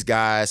three of these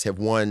guys have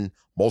won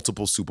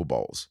multiple Super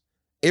Bowls.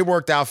 It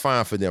worked out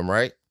fine for them,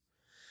 right?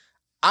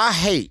 I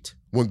hate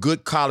when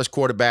good college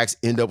quarterbacks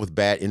end up with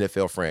bad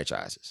NFL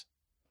franchises.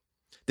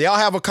 They all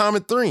have a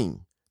common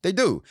theme. They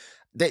do.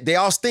 They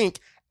all stink,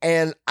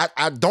 and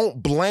I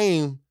don't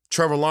blame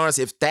Trevor Lawrence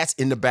if that's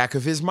in the back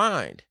of his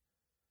mind.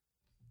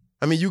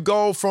 I mean, you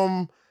go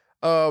from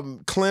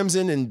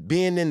Clemson and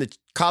being in the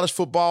college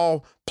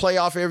football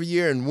playoff every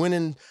year and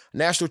winning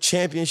national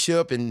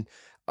championship, and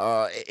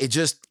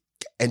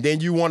and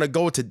then you want to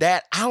go to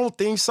that. I don't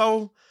think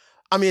so.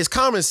 I mean, it's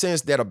common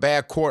sense that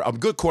a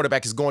good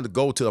quarterback is going to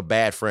go to a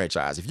bad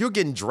franchise. If you're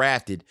getting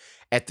drafted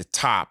at the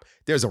top,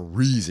 there's a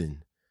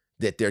reason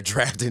that they're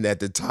drafting at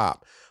the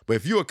top. But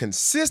if you're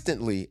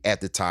consistently at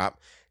the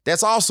top,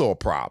 that's also a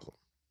problem.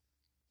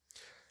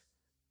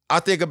 I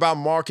think about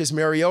Marcus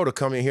Mariota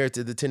coming here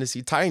to the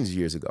Tennessee Titans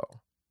years ago.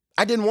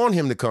 I didn't want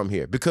him to come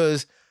here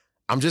because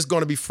I'm just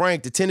going to be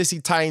frank. The Tennessee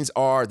Titans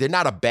they're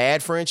not a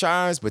bad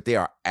franchise, but they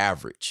are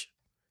average.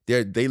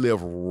 They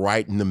live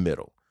right in the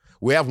middle.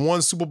 We have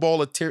one Super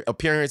Bowl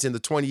appearance in the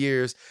 20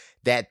 years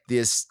that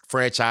this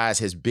franchise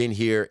has been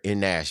here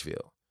in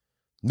Nashville.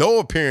 No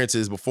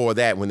appearances before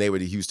that when they were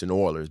the Houston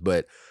Oilers,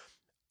 but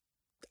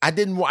I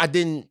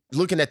didn't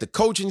looking at the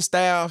coaching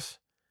staff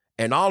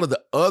and all of the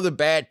other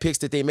bad picks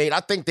that they made. I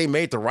think they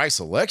made the right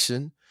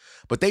selection,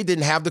 but they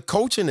didn't have the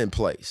coaching in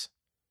place.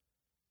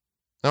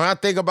 Now I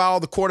think about all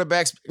the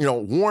quarterbacks,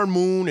 Warren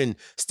Moon and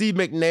Steve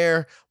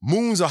McNair.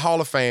 Moon's a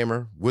Hall of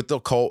Famer with the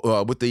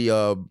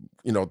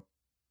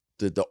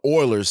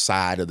Oilers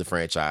side of the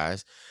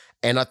franchise,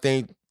 and I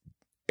think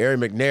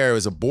Aaron McNair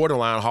is a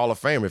borderline Hall of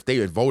Famer. If they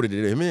had voted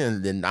him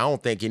in, then I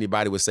don't think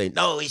anybody would say,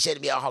 no, he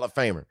shouldn't be a Hall of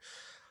Famer.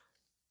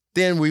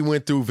 Then we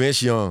went through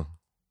Vince Young,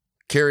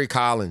 Kerry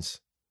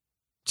Collins,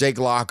 Jake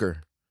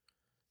Locker,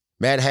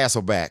 Matt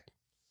Hasselbeck,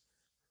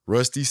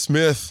 Rusty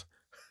Smith,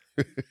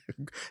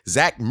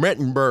 Zach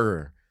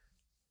Mettenberger,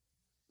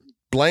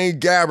 Blaine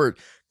Gabbert,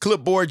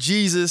 Clipboard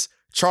Jesus,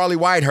 Charlie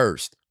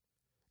Whitehurst.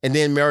 And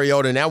then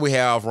Mariota. Now we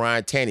have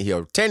Ryan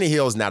Tannehill.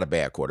 Tannehill is not a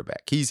bad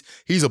quarterback.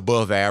 He's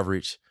above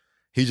average.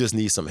 He just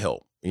needs some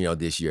help,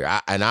 this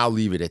year. And I'll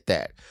leave it at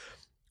that.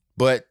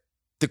 But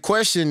the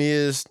question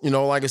is,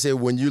 like I said,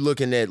 when you're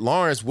looking at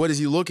Lawrence, what is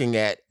he looking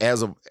at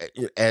as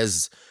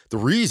the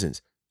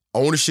reasons?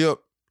 Ownership,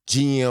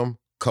 GM,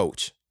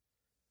 coach.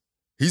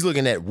 He's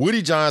looking at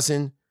Woody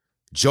Johnson,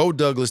 Joe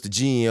Douglas, the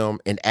GM,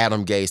 and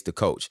Adam Gase, the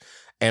coach.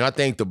 And I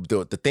think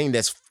the thing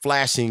that's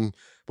flashing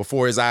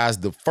before his eyes,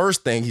 the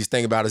first thing he's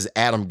thinking about is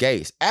Adam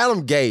Gase.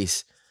 Adam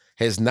Gase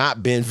has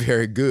not been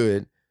very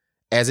good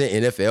as an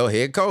NFL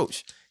head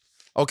coach.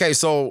 Okay,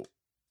 so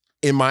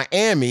in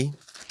Miami,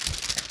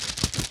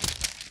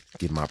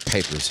 get my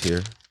papers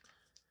here.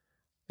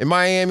 In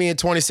Miami in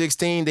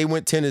 2016, they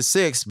went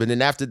 10-6, but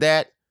then after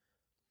that,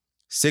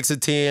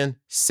 6-10,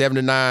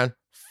 7-9,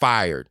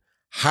 fired.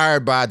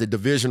 Hired by the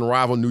division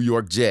rival New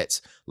York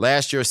Jets.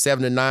 Last year,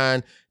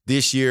 7-9.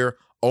 This year,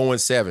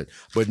 0-7.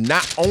 But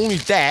not only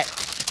that,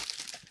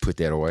 put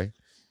that away.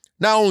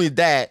 Not only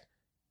that,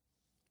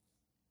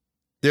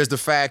 there's the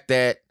fact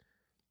that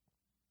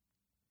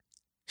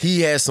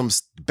he has some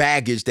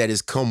baggage that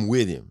has come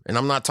with him. And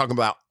I'm not talking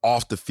about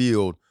off the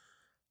field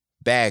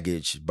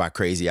baggage by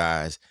crazy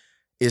eyes.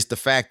 It's the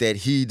fact that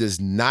he does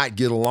not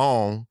get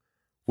along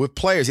with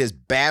players. He has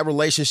bad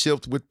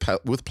relationships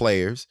with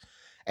players.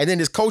 And then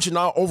his coaching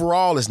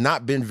overall has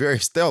not been very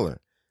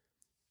stellar.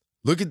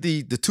 Look at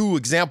the two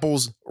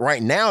examples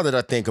right now that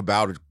I think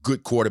about are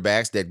good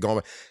quarterbacks that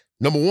go.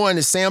 Number one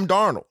is Sam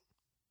Darnold.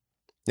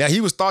 Now,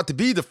 he was thought to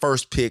be the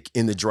first pick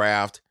in the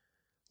draft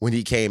when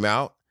he came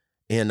out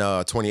in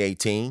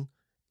 2018.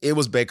 It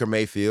was Baker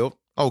Mayfield.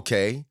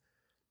 Okay.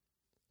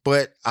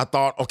 But I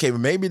thought, okay,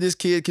 maybe this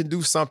kid can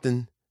do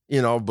something,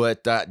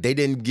 but they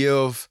didn't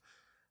give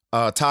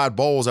Todd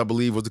Bowles, I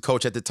believe, was the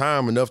coach at the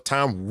time, enough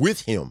time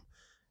with him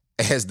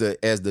as the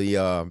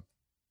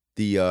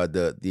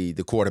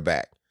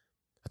quarterback.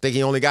 I think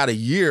he only got a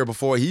year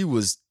before he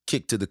was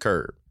kicked to the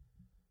curb.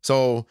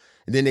 So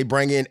and then they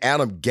bring in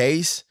Adam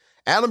Gase.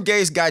 Adam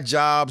Gase got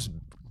jobs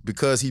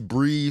because he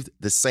breathed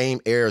the same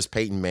air as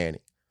Peyton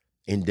Manning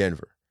in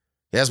Denver.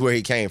 That's where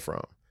he came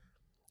from.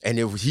 And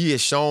if he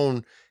has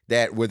shown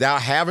that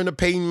without having a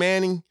Peyton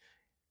Manning,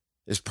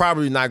 it's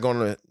probably not going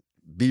to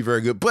be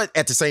very good. But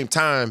at the same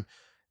time,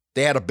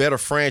 they had a better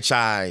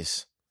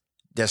franchise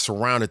that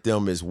surrounded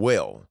them as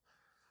well.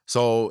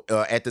 So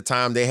at the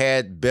time, they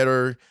had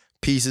better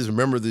pieces.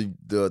 Remember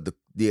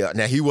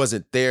now he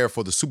wasn't there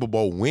for the Super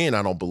Bowl win,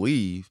 I don't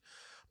believe,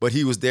 but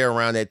he was there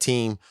around that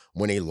team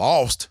when they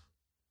lost.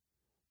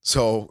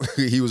 So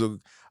he was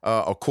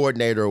a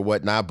coordinator or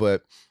whatnot.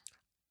 But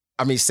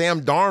I mean,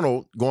 Sam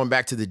Darnold, going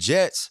back to the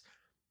Jets,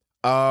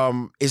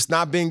 it's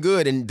not been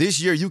good. And this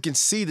year, you can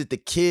see that the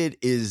kid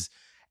is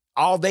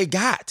all they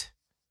got.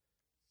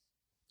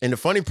 And the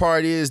funny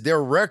part is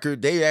their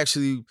record, they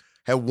actually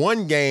have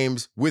won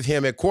games with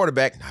him at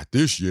quarterback, not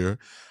this year,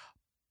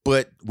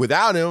 but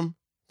without him,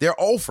 they're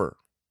over.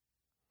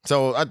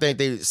 So I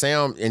think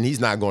Sam, and he's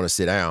not going to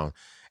sit down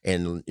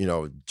and,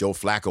 Joe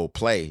Flacco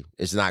play.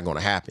 It's not going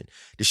to happen.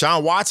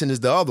 Deshaun Watson is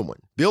the other one.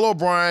 Bill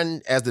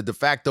O'Brien, as the de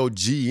facto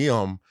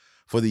GM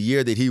for the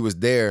year that he was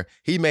there,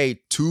 he made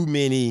too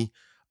many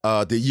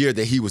the year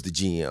that he was the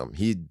GM.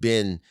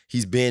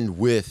 He's been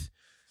with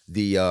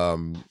the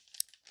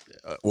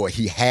or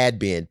he had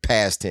been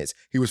past tense.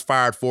 He was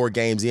fired 4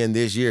 games in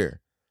this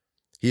year.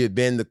 He had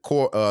been the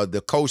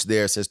coach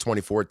there since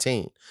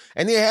 2014.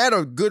 And he had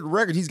a good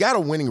record. He's got a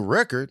winning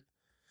record.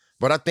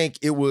 But I think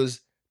it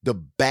was the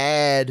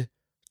bad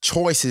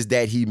choices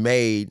that he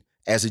made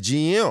as a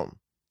GM.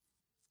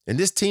 And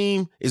this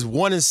team is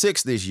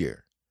 1-6 this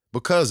year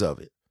because of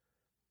it.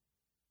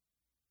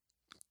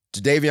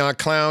 Jadeveon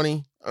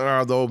Clowney,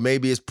 although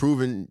maybe it's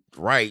proven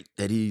right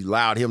that he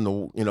allowed him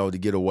to, to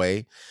get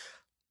away.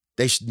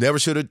 They never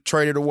should have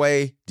traded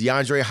away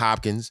DeAndre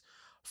Hopkins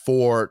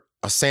for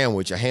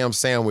a ham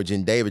sandwich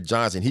in David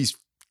Johnson. He's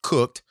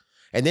cooked.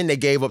 And then they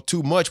gave up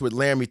too much with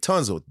Laremy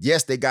Tunsil.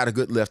 Yes, they got a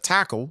good left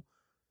tackle,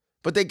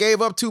 but they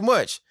gave up too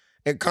much.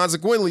 And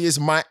consequently, it's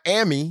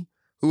Miami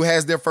who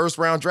has their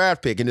first-round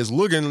draft pick, and it's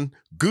looking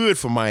good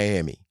for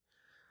Miami.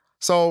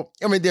 So,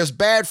 I mean, there's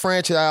bad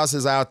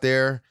franchises out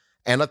there,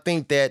 and I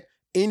think that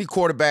any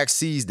quarterback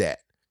sees that.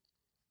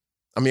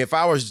 I mean, if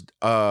I was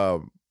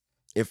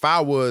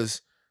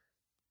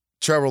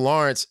Trevor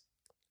Lawrence,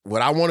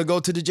 would I want to go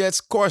to the Jets?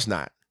 Of course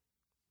not.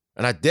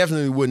 And I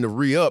definitely wouldn't have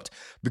re-upped,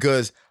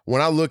 because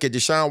when I look at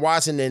Deshaun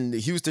Watson and the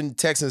Houston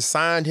Texans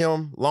signed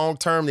him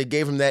long-term, they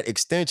gave him that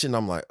extension.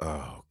 I'm like,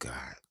 oh,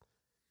 God.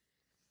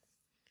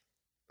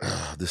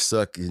 The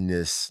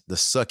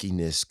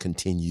suckiness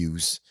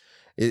continues.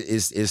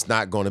 It's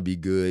not going to be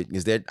good.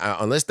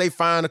 Unless they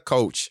find a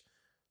coach,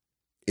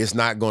 it's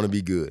not going to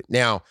be good.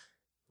 Now,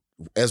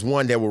 as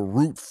one that will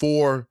root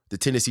for the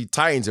Tennessee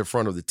Titans in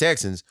front of the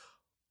Texans,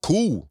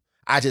 cool.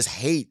 I just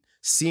hate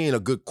seeing a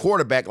good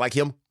quarterback like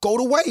him go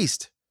to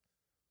waste.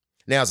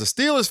 Now, as a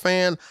Steelers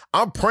fan,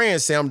 I'm praying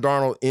Sam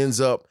Darnold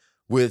ends up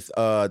with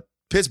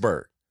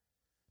Pittsburgh,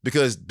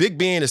 because Big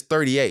Ben is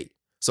 38.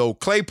 So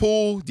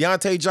Claypool,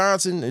 Deontay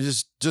Johnson,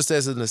 just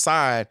as an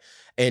aside,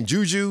 and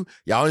Juju,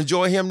 y'all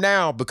enjoy him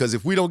now, because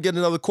if we don't get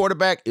another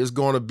quarterback, it's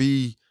going to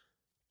be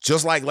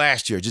just like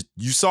last year.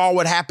 You saw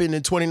what happened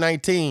in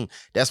 2019.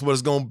 That's what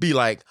it's going to be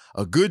like.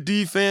 A good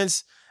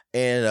defense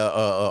and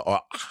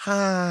a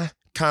high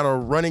kind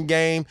of running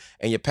game,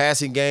 and your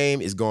passing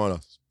game is going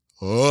to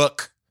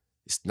suck.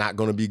 It's not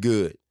going to be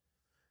good.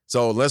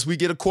 So unless we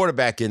get a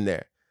quarterback in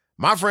there,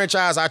 my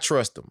franchise, I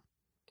trust them.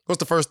 What's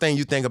the first thing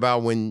you think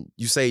about when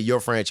you say your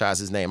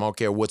franchise's name? I don't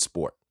care what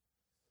sport.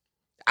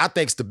 I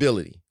think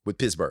stability with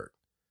Pittsburgh,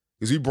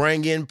 because we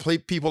bring in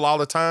people all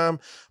the time,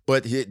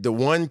 but the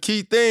one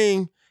key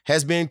thing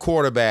has been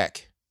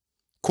quarterback.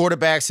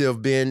 Quarterbacks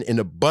have been in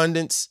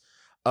abundance,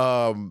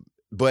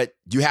 but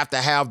you have to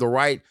have the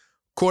right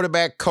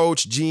quarterback,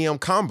 coach, GM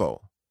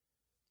combo.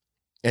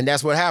 And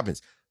that's what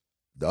happens.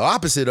 The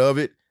opposite of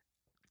it,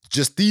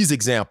 just these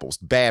examples,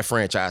 bad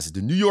franchises.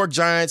 The New York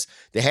Giants,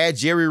 they had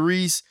Jerry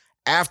Reese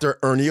after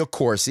Ernie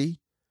Accorsi.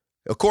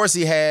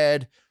 Accorsi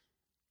had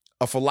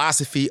a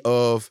philosophy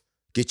of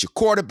get your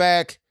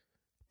quarterback,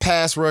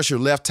 pass rush, your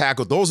left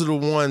tackle. Those are the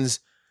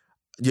ones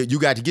you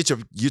got to get your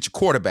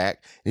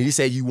quarterback. And he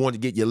said you want to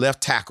get your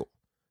left tackle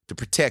to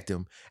protect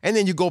him. And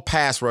then you go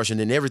pass rush, and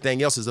then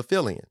everything else is a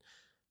fill-in.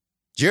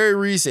 Jerry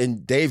Reese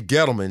and Dave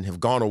Gettleman have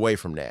gone away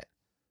from that.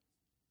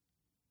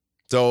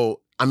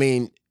 So, I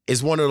mean,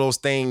 it's one of those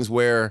things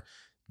where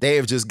they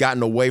have just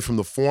gotten away from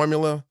the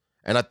formula.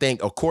 And I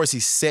think, of course, he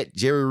set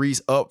Jerry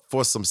Reese up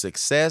for some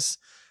success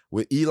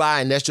with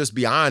Eli. And let's just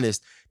be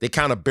honest, they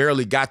kind of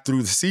barely got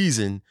through the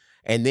season.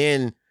 And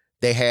then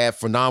they had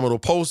phenomenal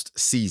post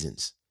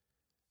seasons.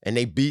 And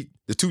they beat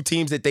the 2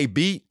 teams that they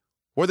beat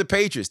were the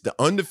Patriots, the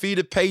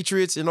undefeated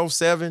Patriots in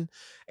 2007.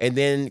 And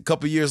then a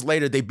couple years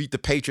later, they beat the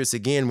Patriots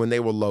again when they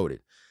were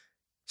loaded.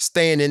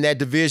 Staying in that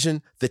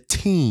division, the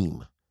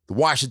team, the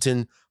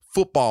Washington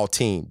football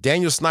team,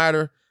 Daniel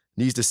Snyder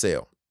needs to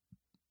sell.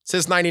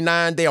 Since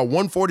 99, they are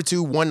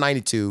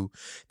 142-192.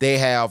 They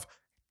have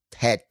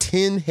had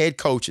 10 head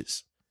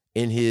coaches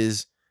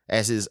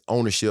as his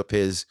ownership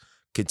has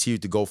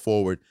continued to go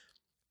forward.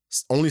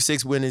 Only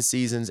 6 winning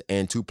seasons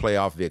and 2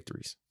 playoff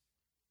victories.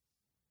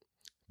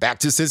 Back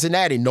to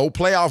Cincinnati, no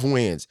playoff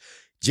wins.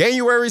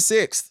 January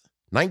 6th,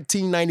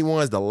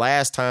 1991 is the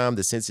last time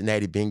the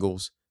Cincinnati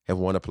Bengals have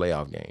won a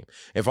playoff game.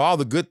 And for all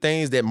the good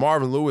things that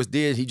Marvin Lewis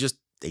did,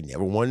 they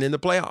never won in the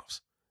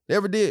playoffs.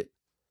 Never did.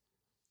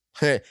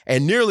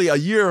 And nearly a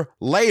year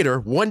later,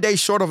 one day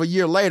short of a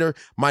year later,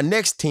 my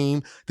next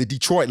team, the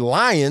Detroit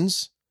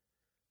Lions,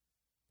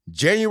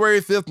 January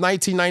 5th,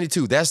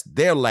 1992, that's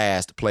their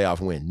last playoff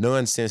win.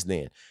 None since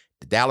then.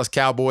 The Dallas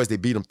Cowboys, they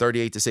beat them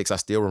 38-6. I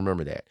still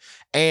remember that.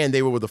 And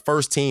they were the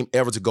first team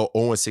ever to go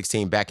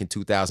 0-16 back in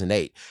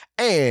 2008.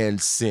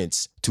 And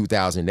since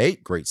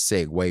 2008, great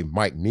segue,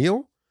 Mike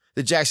Neal,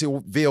 the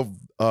Jacksonville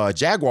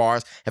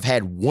Jaguars have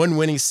had one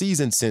winning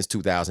season since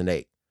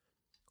 2008.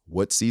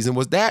 What season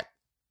was that?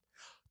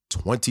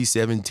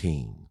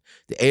 2017.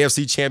 The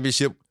AFC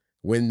Championship,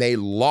 when they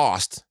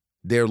lost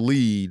their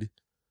lead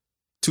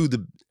to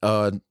the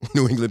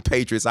New England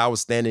Patriots. I was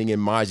standing in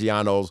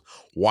Maggiano's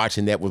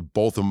watching that with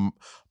both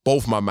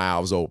my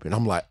mouths open.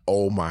 I'm like,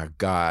 oh my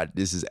God,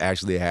 this is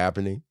actually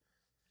happening.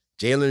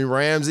 Jalen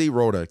Ramsey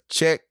wrote a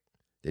check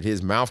that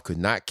his mouth could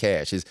not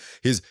cash.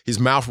 His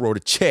mouth wrote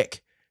a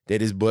check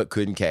that his butt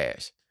couldn't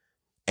cash.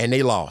 And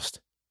they lost.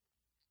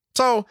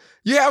 So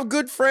you have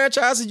good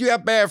franchises, you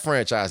have bad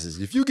franchises.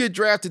 If you get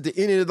drafted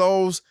to any of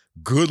those,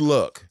 good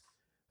luck.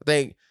 I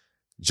think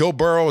Joe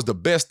Burrow is the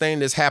best thing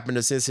that's happened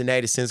to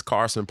Cincinnati since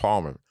Carson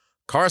Palmer.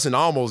 Carson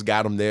almost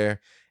got him there,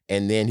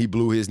 and then he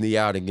blew his knee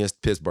out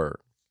against Pittsburgh.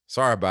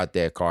 Sorry about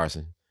that,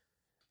 Carson.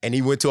 And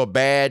he went to a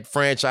bad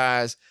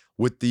franchise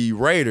with the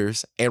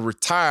Raiders and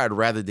retired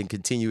rather than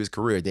continue his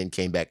career, then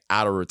came back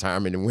out of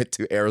retirement and went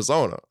to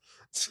Arizona.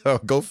 So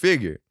go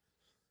figure.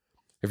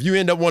 If you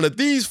end up with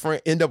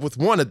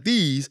one of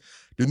these,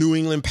 the New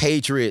England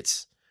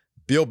Patriots,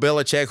 Bill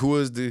Belichick, who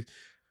is the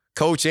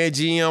coach and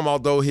GM,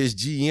 although his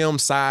GM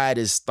side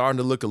is starting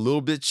to look a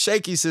little bit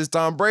shaky since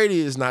Tom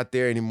Brady is not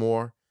there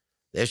anymore.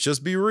 Let's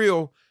just be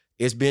real.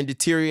 It's been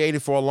deteriorating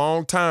for a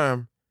long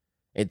time.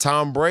 And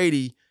Tom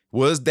Brady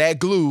was that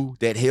glue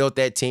that held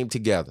that team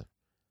together.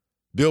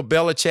 Bill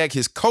Belichick,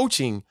 his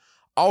coaching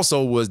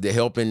also was the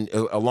helping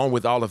along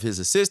with all of his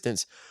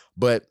assistants.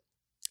 But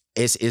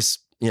it's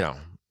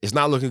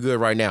not looking good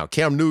right now.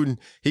 Cam Newton,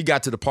 he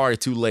got to the party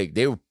too late.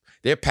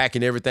 They're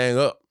packing everything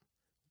up.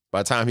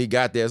 By the time he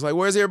got there, it's like,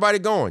 where's everybody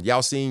going?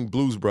 Y'all seen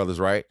Blues Brothers,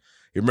 right?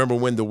 You remember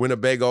when the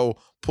Winnebago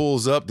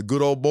pulls up, the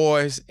good old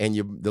boys, and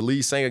the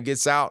lead singer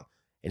gets out,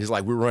 and it's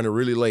like, we're running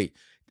really late.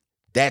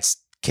 That's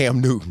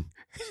Cam Newton.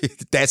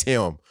 That's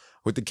him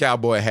with the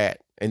cowboy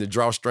hat and the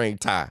drawstring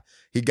tie.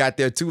 He got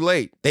there too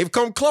late. They've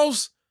come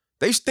close.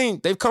 They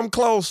stink. They've come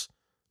close,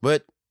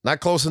 but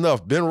not close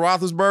enough. Ben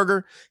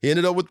Roethlisberger, he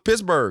ended up with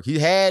Pittsburgh.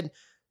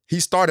 He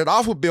started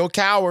off with Bill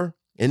Cowher,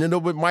 ended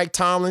up with Mike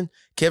Tomlin,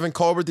 Kevin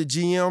Colbert, the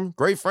GM.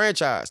 Great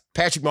franchise.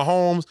 Patrick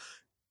Mahomes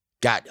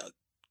got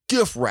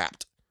gift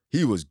wrapped.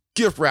 He was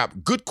gift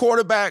wrapped. Good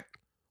quarterback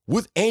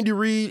with Andy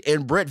Reid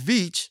and Brett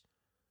Veach.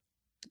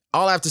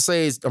 All I have to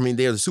say is,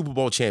 they're the Super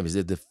Bowl champions.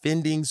 They're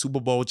defending Super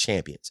Bowl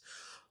champions.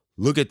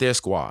 Look at their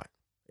squad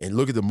and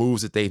look at the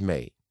moves that they've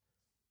made.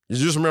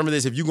 Just remember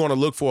this, if you're going to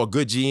look for a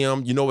good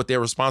GM, you know what they're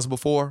responsible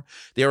for?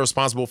 They're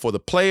responsible for the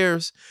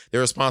players.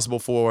 They're responsible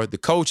for the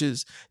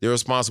coaches. They're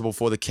responsible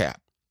for the cap.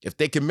 If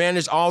they can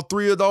manage all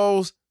three of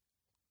those,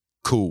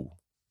 cool.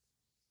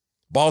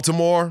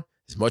 Baltimore,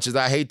 as much as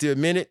I hate to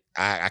admit it,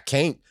 I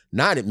can't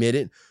not admit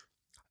it,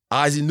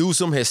 Ozzie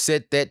Newsome has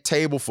set that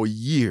table for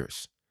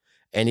years.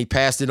 And he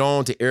passed it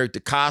on to Eric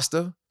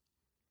DeCosta.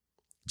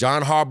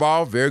 John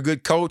Harbaugh, very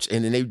good coach.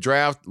 And then they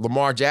draft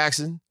Lamar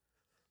Jackson.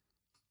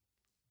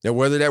 Now,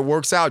 whether that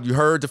works out, you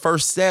heard the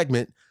first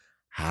segment.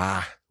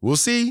 We'll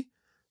see.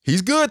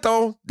 He's good,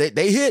 though.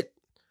 They hit.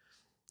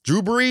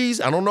 Drew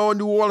Brees, I don't know what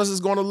New Orleans is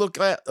going to look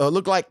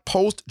like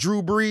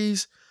post-Drew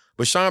Brees,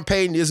 but Sean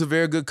Payton is a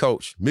very good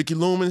coach. Mickey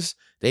Loomis,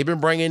 they've been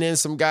bringing in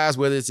some guys,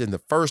 whether it's in the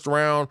first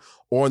round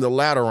or in the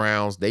latter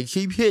rounds. They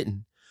keep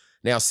hitting.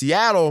 Now,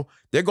 Seattle,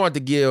 they're going to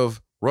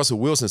give Russell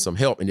Wilson some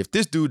help. And if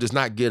this dude does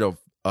not get a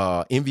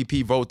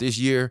MVP vote this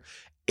year,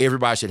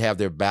 everybody should have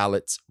their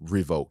ballots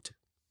revoked.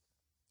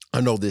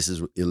 I know this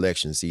is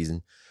election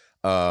season,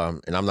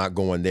 and I'm not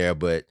going there,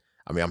 but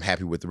I'm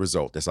happy with the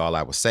result. That's all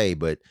I would say.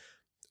 But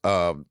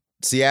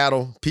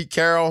Seattle, Pete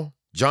Carroll,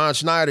 John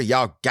Schneider,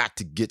 y'all got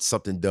to get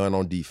something done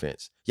on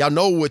defense. Y'all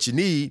know what you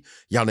need.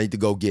 Y'all need to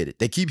go get it.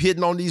 They keep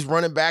hitting on these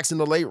running backs in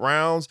the late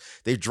rounds.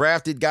 They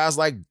drafted guys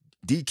like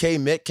DK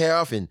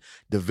Metcalf and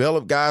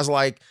developed guys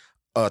like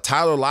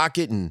Tyler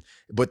Lockett.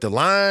 But the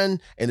line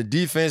and the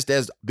defense,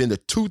 that's been the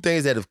two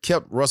things that have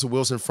kept Russell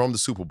Wilson from the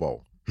Super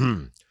Bowl.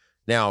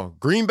 Now,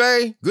 Green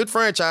Bay, good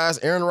franchise.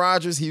 Aaron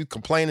Rodgers, he was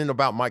complaining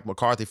about Mike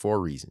McCarthy for a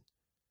reason.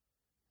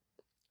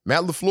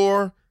 Matt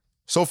LaFleur,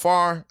 so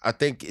far, I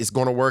think it's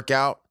going to work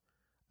out.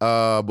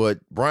 But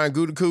Brian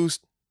Gutekunst,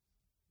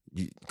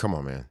 come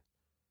on, man.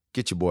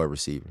 Get your boy a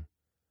receiver.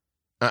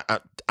 I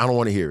don't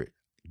want to hear it.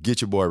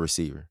 Get your boy a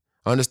receiver.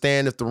 I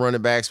understand if the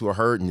running backs were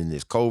hurting and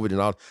there's COVID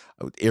and all,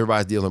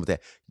 everybody's dealing with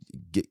that.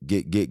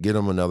 Get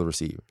them another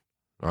receiver.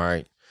 All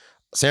right.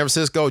 San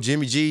Francisco,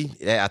 Jimmy G,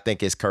 I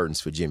think it's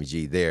curtains for Jimmy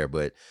G there.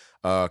 But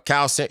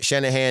Kyle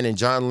Shanahan and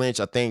John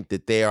Lynch, I think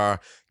that they are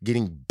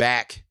getting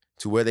back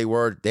to where they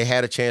were. They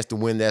had a chance to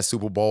win that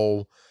Super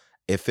Bowl.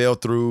 It fell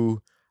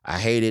through. I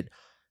hate it.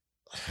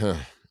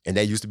 And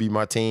that used to be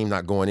my team,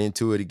 not going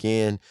into it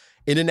again.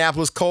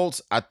 Indianapolis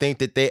Colts, I think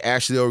that they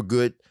actually are a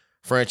good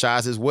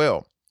franchise as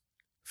well.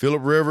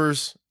 Phillip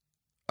Rivers,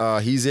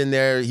 he's in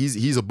there.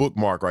 He's a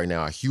bookmark right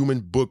now, a human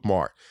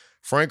bookmark.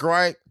 Frank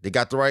Reich, they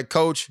got the right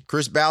coach.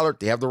 Chris Ballard,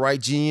 they have the right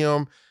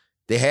GM.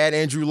 They had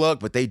Andrew Luck,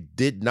 but they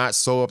did not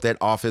sew up that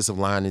offensive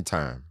line in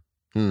time.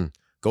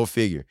 Go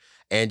figure.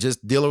 And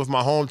just dealing with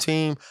my home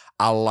team,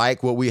 I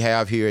like what we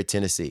have here at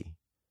Tennessee.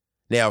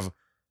 Now, if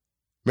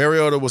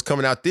Mariota was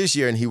coming out this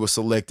year and he was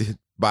selected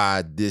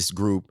by this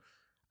group,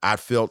 I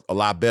felt a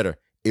lot better.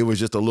 It was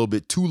just a little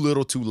bit too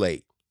little too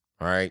late,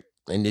 all right?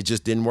 And it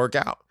just didn't work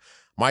out.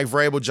 Mike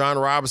Vrabel, John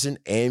Robinson,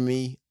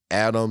 Amy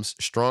Adams,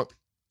 Strunk,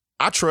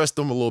 I trust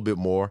them a little bit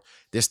more.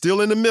 They're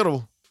still in the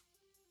middle.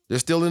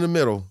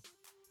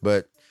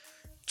 But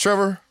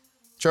Trevor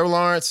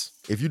Lawrence,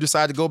 if you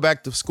decide to go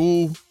back to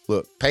school,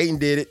 look, Peyton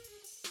did it,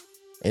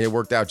 and it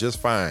worked out just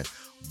fine.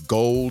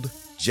 Gold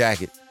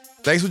jacket.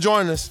 Thanks for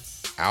joining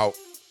us. Out.